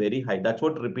becoming very high. That's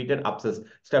what repeated abscess,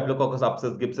 staphylococcus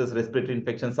abscess, Gibbs's respiratory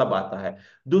infection सब आता है.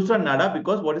 दूसरा nada,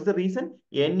 because what is the reason?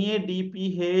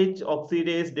 NADPH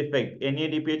oxidase defect.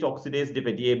 NADPH oxidase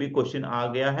defect. ये भी question आ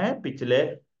गया है पिछले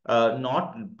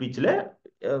not पिछले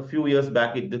few years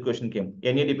back the question came.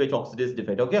 NADPH oxidase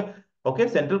defect. Okay. Okay,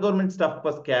 central government stuff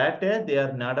पर cat है, they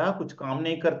are nada, कुछ काम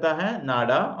नहीं करता है,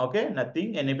 nada, okay,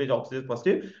 nothing, NADPH oxidase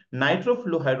positive.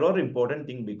 Nitrofluoride important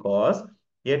thing because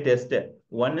ये test है.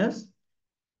 One is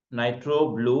nitro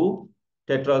blue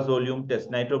tetrazolium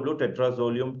test, nitro blue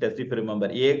tetrazolium test, if you remember.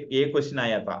 ये question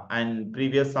आया था, and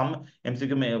previous some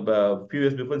MCQ में few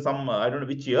years before, some I don't know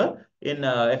which year in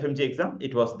FMGE exam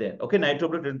it was there. Okay, nitro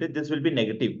blue, this will be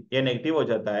negative. ये negative हो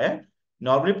जाता है.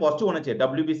 Normally positive होना चाहिए.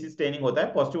 WBC staining होता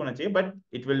है, positive होना चाहिए, but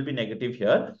it will be negative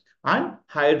here. And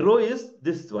hydro is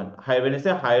this one. When I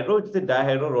say hydro, it's a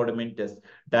dihydrorhodamine test.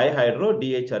 Dihydro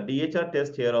DHR. DHR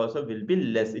test here also will be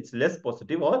less. It's less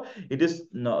positive or it is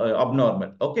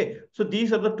abnormal. Okay. So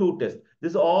these are the two tests.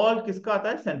 This all किसका आता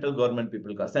है? Central government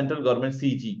people का. Central government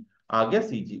CG. आ गया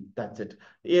CG. That's it.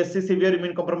 ASC severe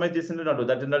immune compromise, this is not do.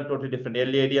 That is not totally different.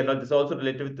 LAD and all this is also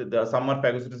related with the some are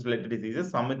phagocytosis related diseases,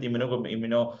 some with your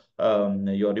immunoglobulin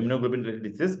related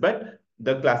diseases, but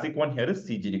the classic one here is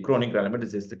CGD, chronic granular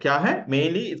disease. So, क्या है?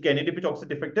 Mainly it's NADPH oxidase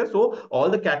defect है. So all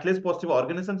the catalase positive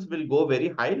organisms will go very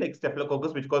high, like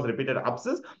staphylococcus, which cause repeated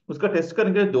abscess. उसका test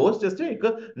करने के लिए दो test है,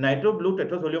 एक नाइट्रो ब्लू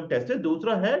टेट्रासोलियम टेस्ट है,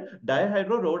 दूसरा है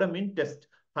डाइहाइड्रोरोडामिन टेस्ट.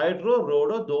 हाइड्रो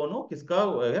रोडो दोनों किसका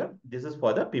है? This is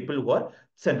for the people who are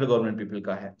central government people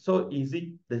का है. So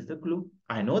easy. This is the clue.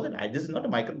 I know that this is not a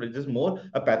microbiology, this is more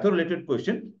a patho related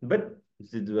question, but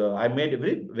I made it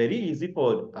very, very easy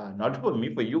for not for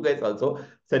me, for you guys also.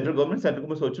 Central government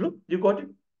सोच लो, you got it.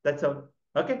 That's all.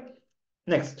 Okay.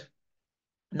 Next.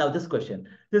 Now this question.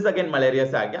 This again malaria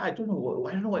se aa gaya. I don't know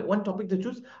why one topic they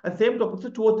choose and same topic, so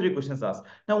 2 or 3 questions asked.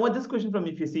 Now what this question from,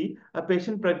 if you see a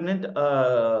patient pregnant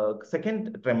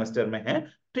second trimester में है,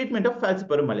 treatment of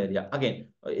falciparum malaria. Again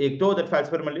एक तो that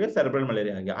falciparum malaria cerebral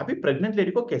malaria आ गया. अभी pregnant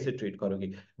lady को कैसे treat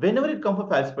करोगे? Whenever it comes for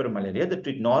falciparum malaria,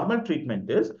 the normal treatment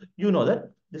is, you know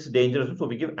that this is dangerous, so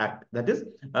we give ACT, that is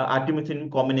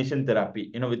artemisinin combination therapy,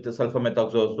 you know, with the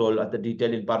sulfamethoxazole at the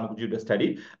detail in pharmacology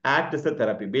study. ACT is the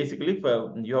therapy. Basically,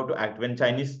 you have to act when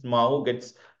Chinese Mao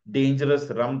gets dangerous,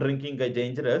 rum drinking gets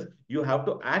dangerous, you have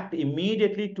to act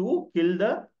immediately to kill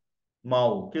the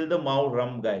Mao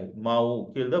rum guy,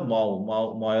 kill the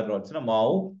Mao rods,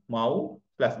 Mao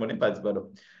plasmodium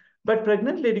falciparum. But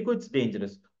pregnant lady ko it's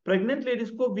dangerous. Pregnant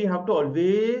ladies ko we have to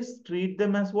always treat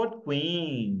them as what?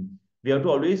 Queen. We have to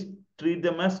always treat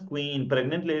them as queen.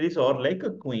 Pregnant ladies are like a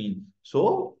queen.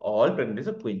 So all pregnant ladies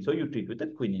are queen. So you treat with a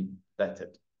queen. That's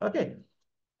it. Okay.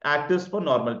 ACT is for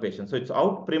normal patients. So it's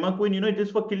out. Prima queen, you know, it is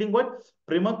for killing what?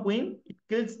 Prima queen, it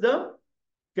kills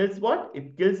what?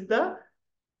 It kills the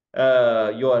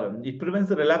it prevents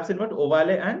the relapse in what?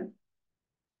 Ovale and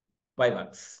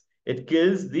vivax. It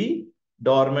kills the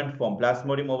dormant form,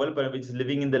 Plasmodium ovale, which is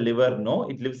living in the liver. No,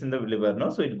 it lives in the liver. No,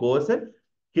 so it goes and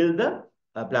kill the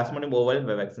Plasmodium ovale and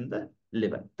vivax in the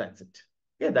liver. That's it.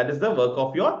 Okay, that is the work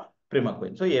of your prima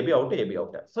queen. So A be out, A be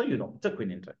out. So you know, it's a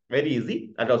queen interact. Very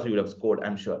easy. That also you would have scored,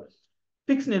 I'm sure.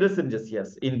 Fixed needle syringes,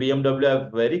 yes. In BMW,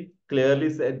 I've very clearly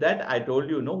said that. I told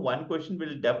you, no, one question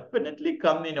will definitely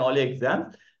come in all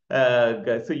exams.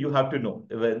 So you have to know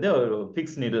the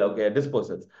fixed needle, okay,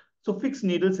 disposals. So fixed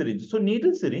needle syringe. So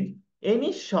needle syringe,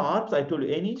 any sharps, I told you,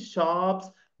 any sharps,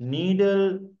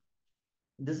 needle,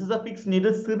 this is a fixed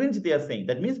needle syringe they are saying.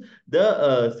 That means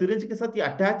the syringe ke sath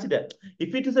attached.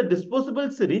 If it is a disposable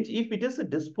syringe,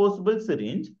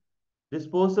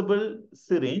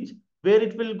 where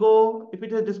it will go? If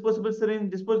it is a disposable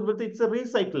syringe, it's a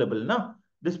recyclable, na?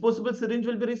 Disposable syringe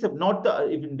will be recyclable. Not the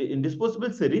in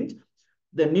disposable syringe,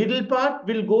 the needle part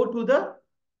will go to the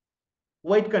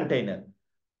white container.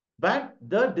 But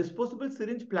the disposable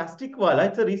syringe plastic wala,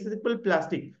 it's a recyclable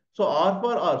plastic. So R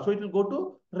for R, so it will go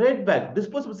to red bag,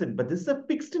 disposable syringe. But this is a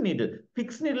fixed needle.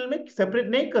 Fixed needle में separate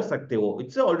नहीं कर सकते हो.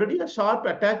 It's already a sharp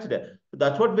attached. So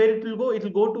that's what where it will go. It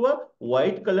will go to a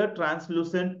white color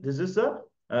translucent. This is a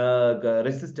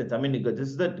resistance. I mean, this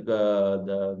is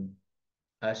the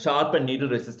sharp and needle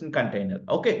resistant container.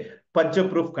 Okay.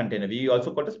 Puncture-proof container. We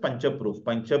also call it as puncture-proof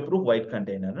white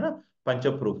container. Na?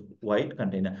 Puncture-proof white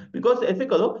container. Because ऐसे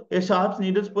करो, a sharp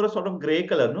needles पूरा sort of gray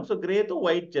color, no? So gray तो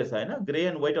white जैसा है ना? Gray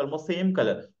and white almost same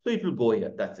color. So it will go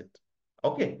here. That's it.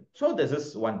 Okay. So this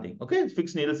is one thing. Okay.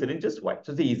 Fixed needle syringe is white.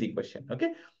 So it's the easy question.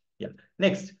 Okay. Yeah.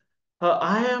 Next.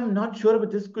 I am not sure about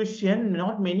this question.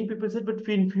 Not many people said, but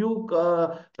in few,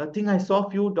 I think I saw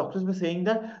few doctors were saying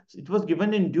that it was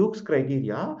given in Duke's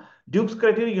criteria. Duke's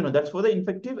criteria, that's for the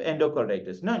infective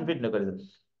endocarditis. No, infective endocarditis.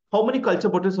 How many culture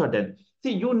bottles are done?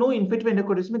 See, infective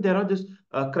endocarditis, there are this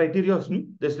criteria.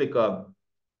 There's like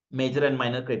major and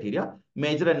minor criteria.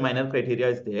 Major and minor criteria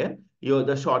is there.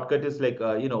 The shortcut is like,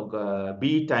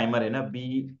 B timer,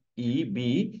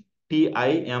 BEBTIMER.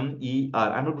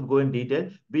 I'm not going to go in detail.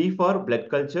 B for blood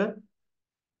culture,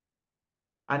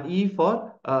 and E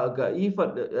for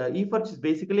is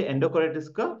basically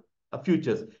endocarditis ka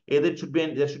futures. Either there should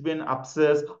be an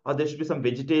abscess, or there should be some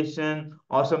vegetation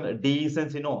or some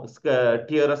dehiscence,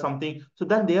 tear or something. So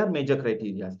then they are major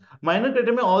criteria. Minor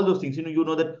criteria, all those things. You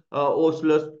know that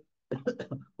oscillus,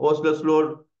 oscillus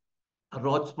load,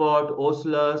 rod spot,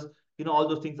 oscillus, all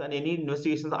those things, and any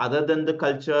investigations other than the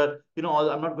culture,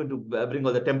 I'm not going to bring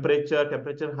all the temperature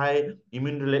high,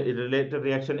 related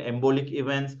reaction, embolic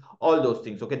events, all those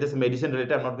things. Okay, this is medicine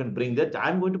related. I'm not going to bring that.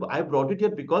 I brought it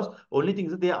here because only things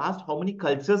that they asked how many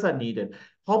cultures are needed.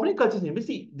 How many cultures needed?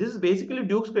 See, this is basically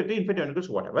Duke's criteria, infective endocarditis,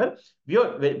 whatever.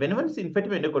 Whenever it's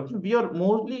infective endocarditis, we are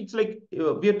mostly, it's like,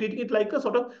 we are treating it like a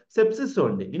sort of sepsis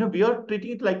only. We are treating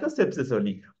it like a sepsis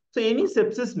only. So any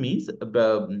sepsis means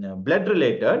blood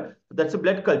related. That's a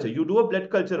blood culture. You do a blood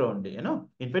culture only.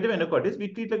 Infective endocarditis, we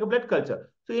treat like a blood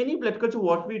culture. So any blood culture,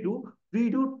 what we do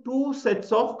two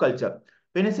sets of culture.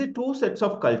 When I say two sets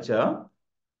of culture,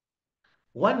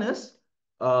 one is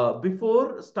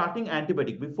before starting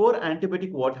antibiotic. Before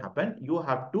antibiotic, what happened? You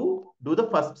have to do the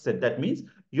first set. That means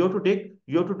you have to take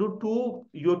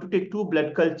two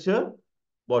blood culture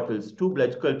bottles, two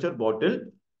blood culture bottle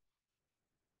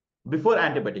before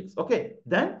antibiotics. Okay.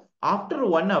 Then after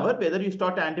 1 hour, whether you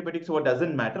start antibiotics or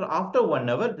doesn't matter. After 1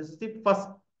 hour, this is the first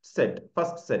set.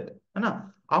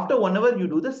 After 1 hour, you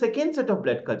do the second set of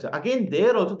blood culture. Again,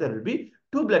 there also there will be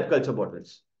two blood culture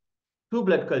bottles. Two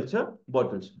blood culture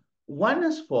bottles. One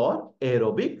is for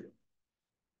aerobic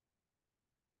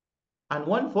and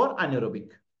one for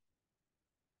anaerobic.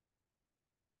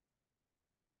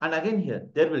 And again here,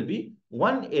 there will be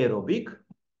one aerobic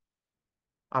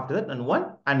after that and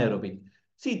one anaerobic.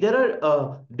 See, there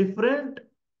are different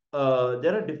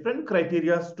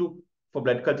criteria for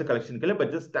blood culture collection,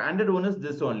 but the standard one is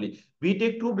this only. We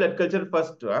take two blood culture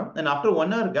first, and after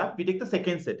 1 hour gap, we take the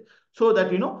second set. So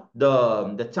that,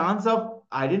 the chance of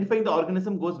identifying the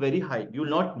organism goes very high. You will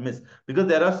not miss, because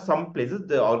there are some places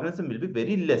the organism will be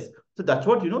very less. So that's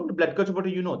what, the blood culture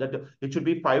bottle, that it should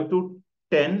be 5 to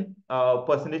 10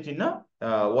 percentage in a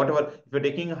whatever. If you're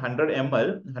taking 100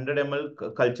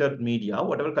 ml culture media,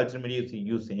 whatever culture media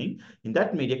you're using, in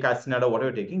that media, castinada,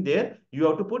 whatever you're taking, there you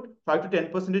have to put 5 to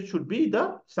 10% should be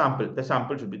the sample. The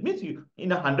sample should be, means you in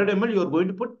 100 ml you're going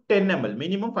to put 10 ml,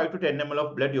 minimum 5 to 10 ml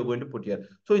of blood you're going to put here.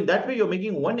 So in that way you're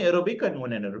making one aerobic and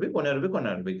one anaerobic, one aerobic, one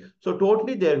anaerobic. So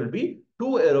totally there will be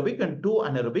two aerobic and two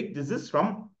anaerobic. This is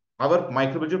from our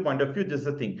microbiology point of view. This is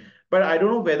the thing. But I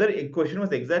don't know whether a question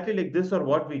was exactly like this or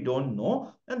what, we don't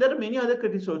know. And there are many other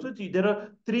criteria also. There are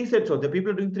three sets. So the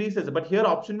people are doing three sets. But here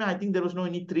option, I think there was no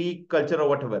any three culture or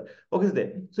whatever. Okay,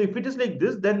 there. So if it is like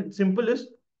this, then simple is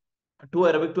two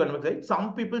aerobic, two anaerobic. Right?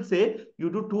 Some people say you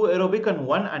do two aerobic and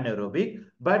one anaerobic.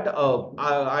 But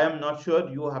I am not sure.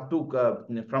 You have to,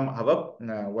 from our,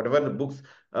 whatever the books,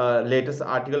 latest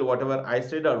article, whatever I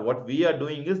said, or what we are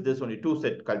doing is this only two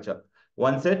set culture.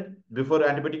 One set before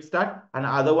antibiotics start, and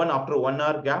other one after 1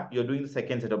 hour gap, you're doing the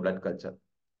second set of blood culture.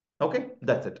 Okay,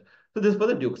 that's it. So this was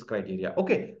the Duke's criteria.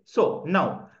 Okay, so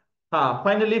now,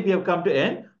 finally, we have come to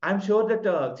end. I'm sure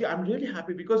that, see, I'm really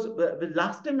happy because the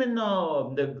last time when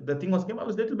the thing was came, I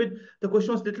was a little bit, the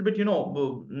question was a little bit,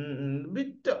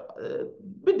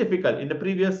 bit difficult in the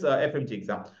previous FMG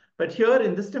exam. But here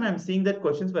in this time, I'm seeing that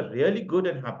questions were really good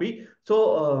and happy.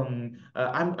 So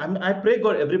I pray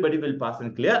God everybody will pass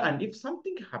and clear. And if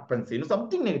something happens,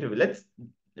 something negative, let's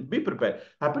be prepared.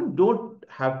 Happen, don't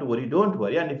have to worry, don't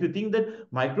worry. And if you think that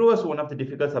micro is one of the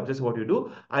difficult subjects, what you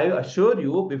do, I assure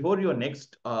you, before your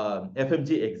next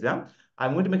FMG exam,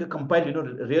 I'm going to make a compiled,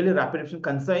 really rapid revision,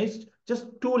 concise, just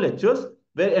 2 lectures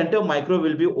where entire micro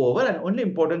will be over, and only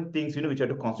important things, which you have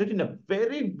to concentrate in a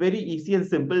very, very easy and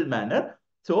simple manner.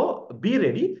 So be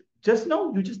ready. Just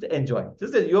now, you just enjoy.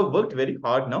 Just that you have worked very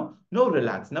hard now. No,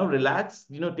 relax. Now relax,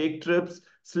 take trips,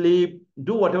 sleep,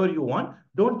 do whatever you want.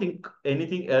 Don't think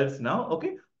anything else now.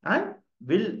 Okay. and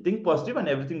we'll think positive and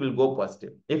everything will go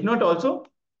positive. If not also,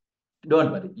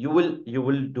 don't worry, you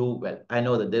will do well. I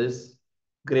know that there is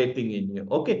great thing in you.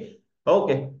 Okay.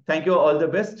 Okay. Thank you. All the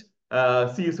best.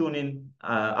 See you soon in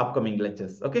upcoming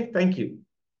lectures. Okay. Thank you.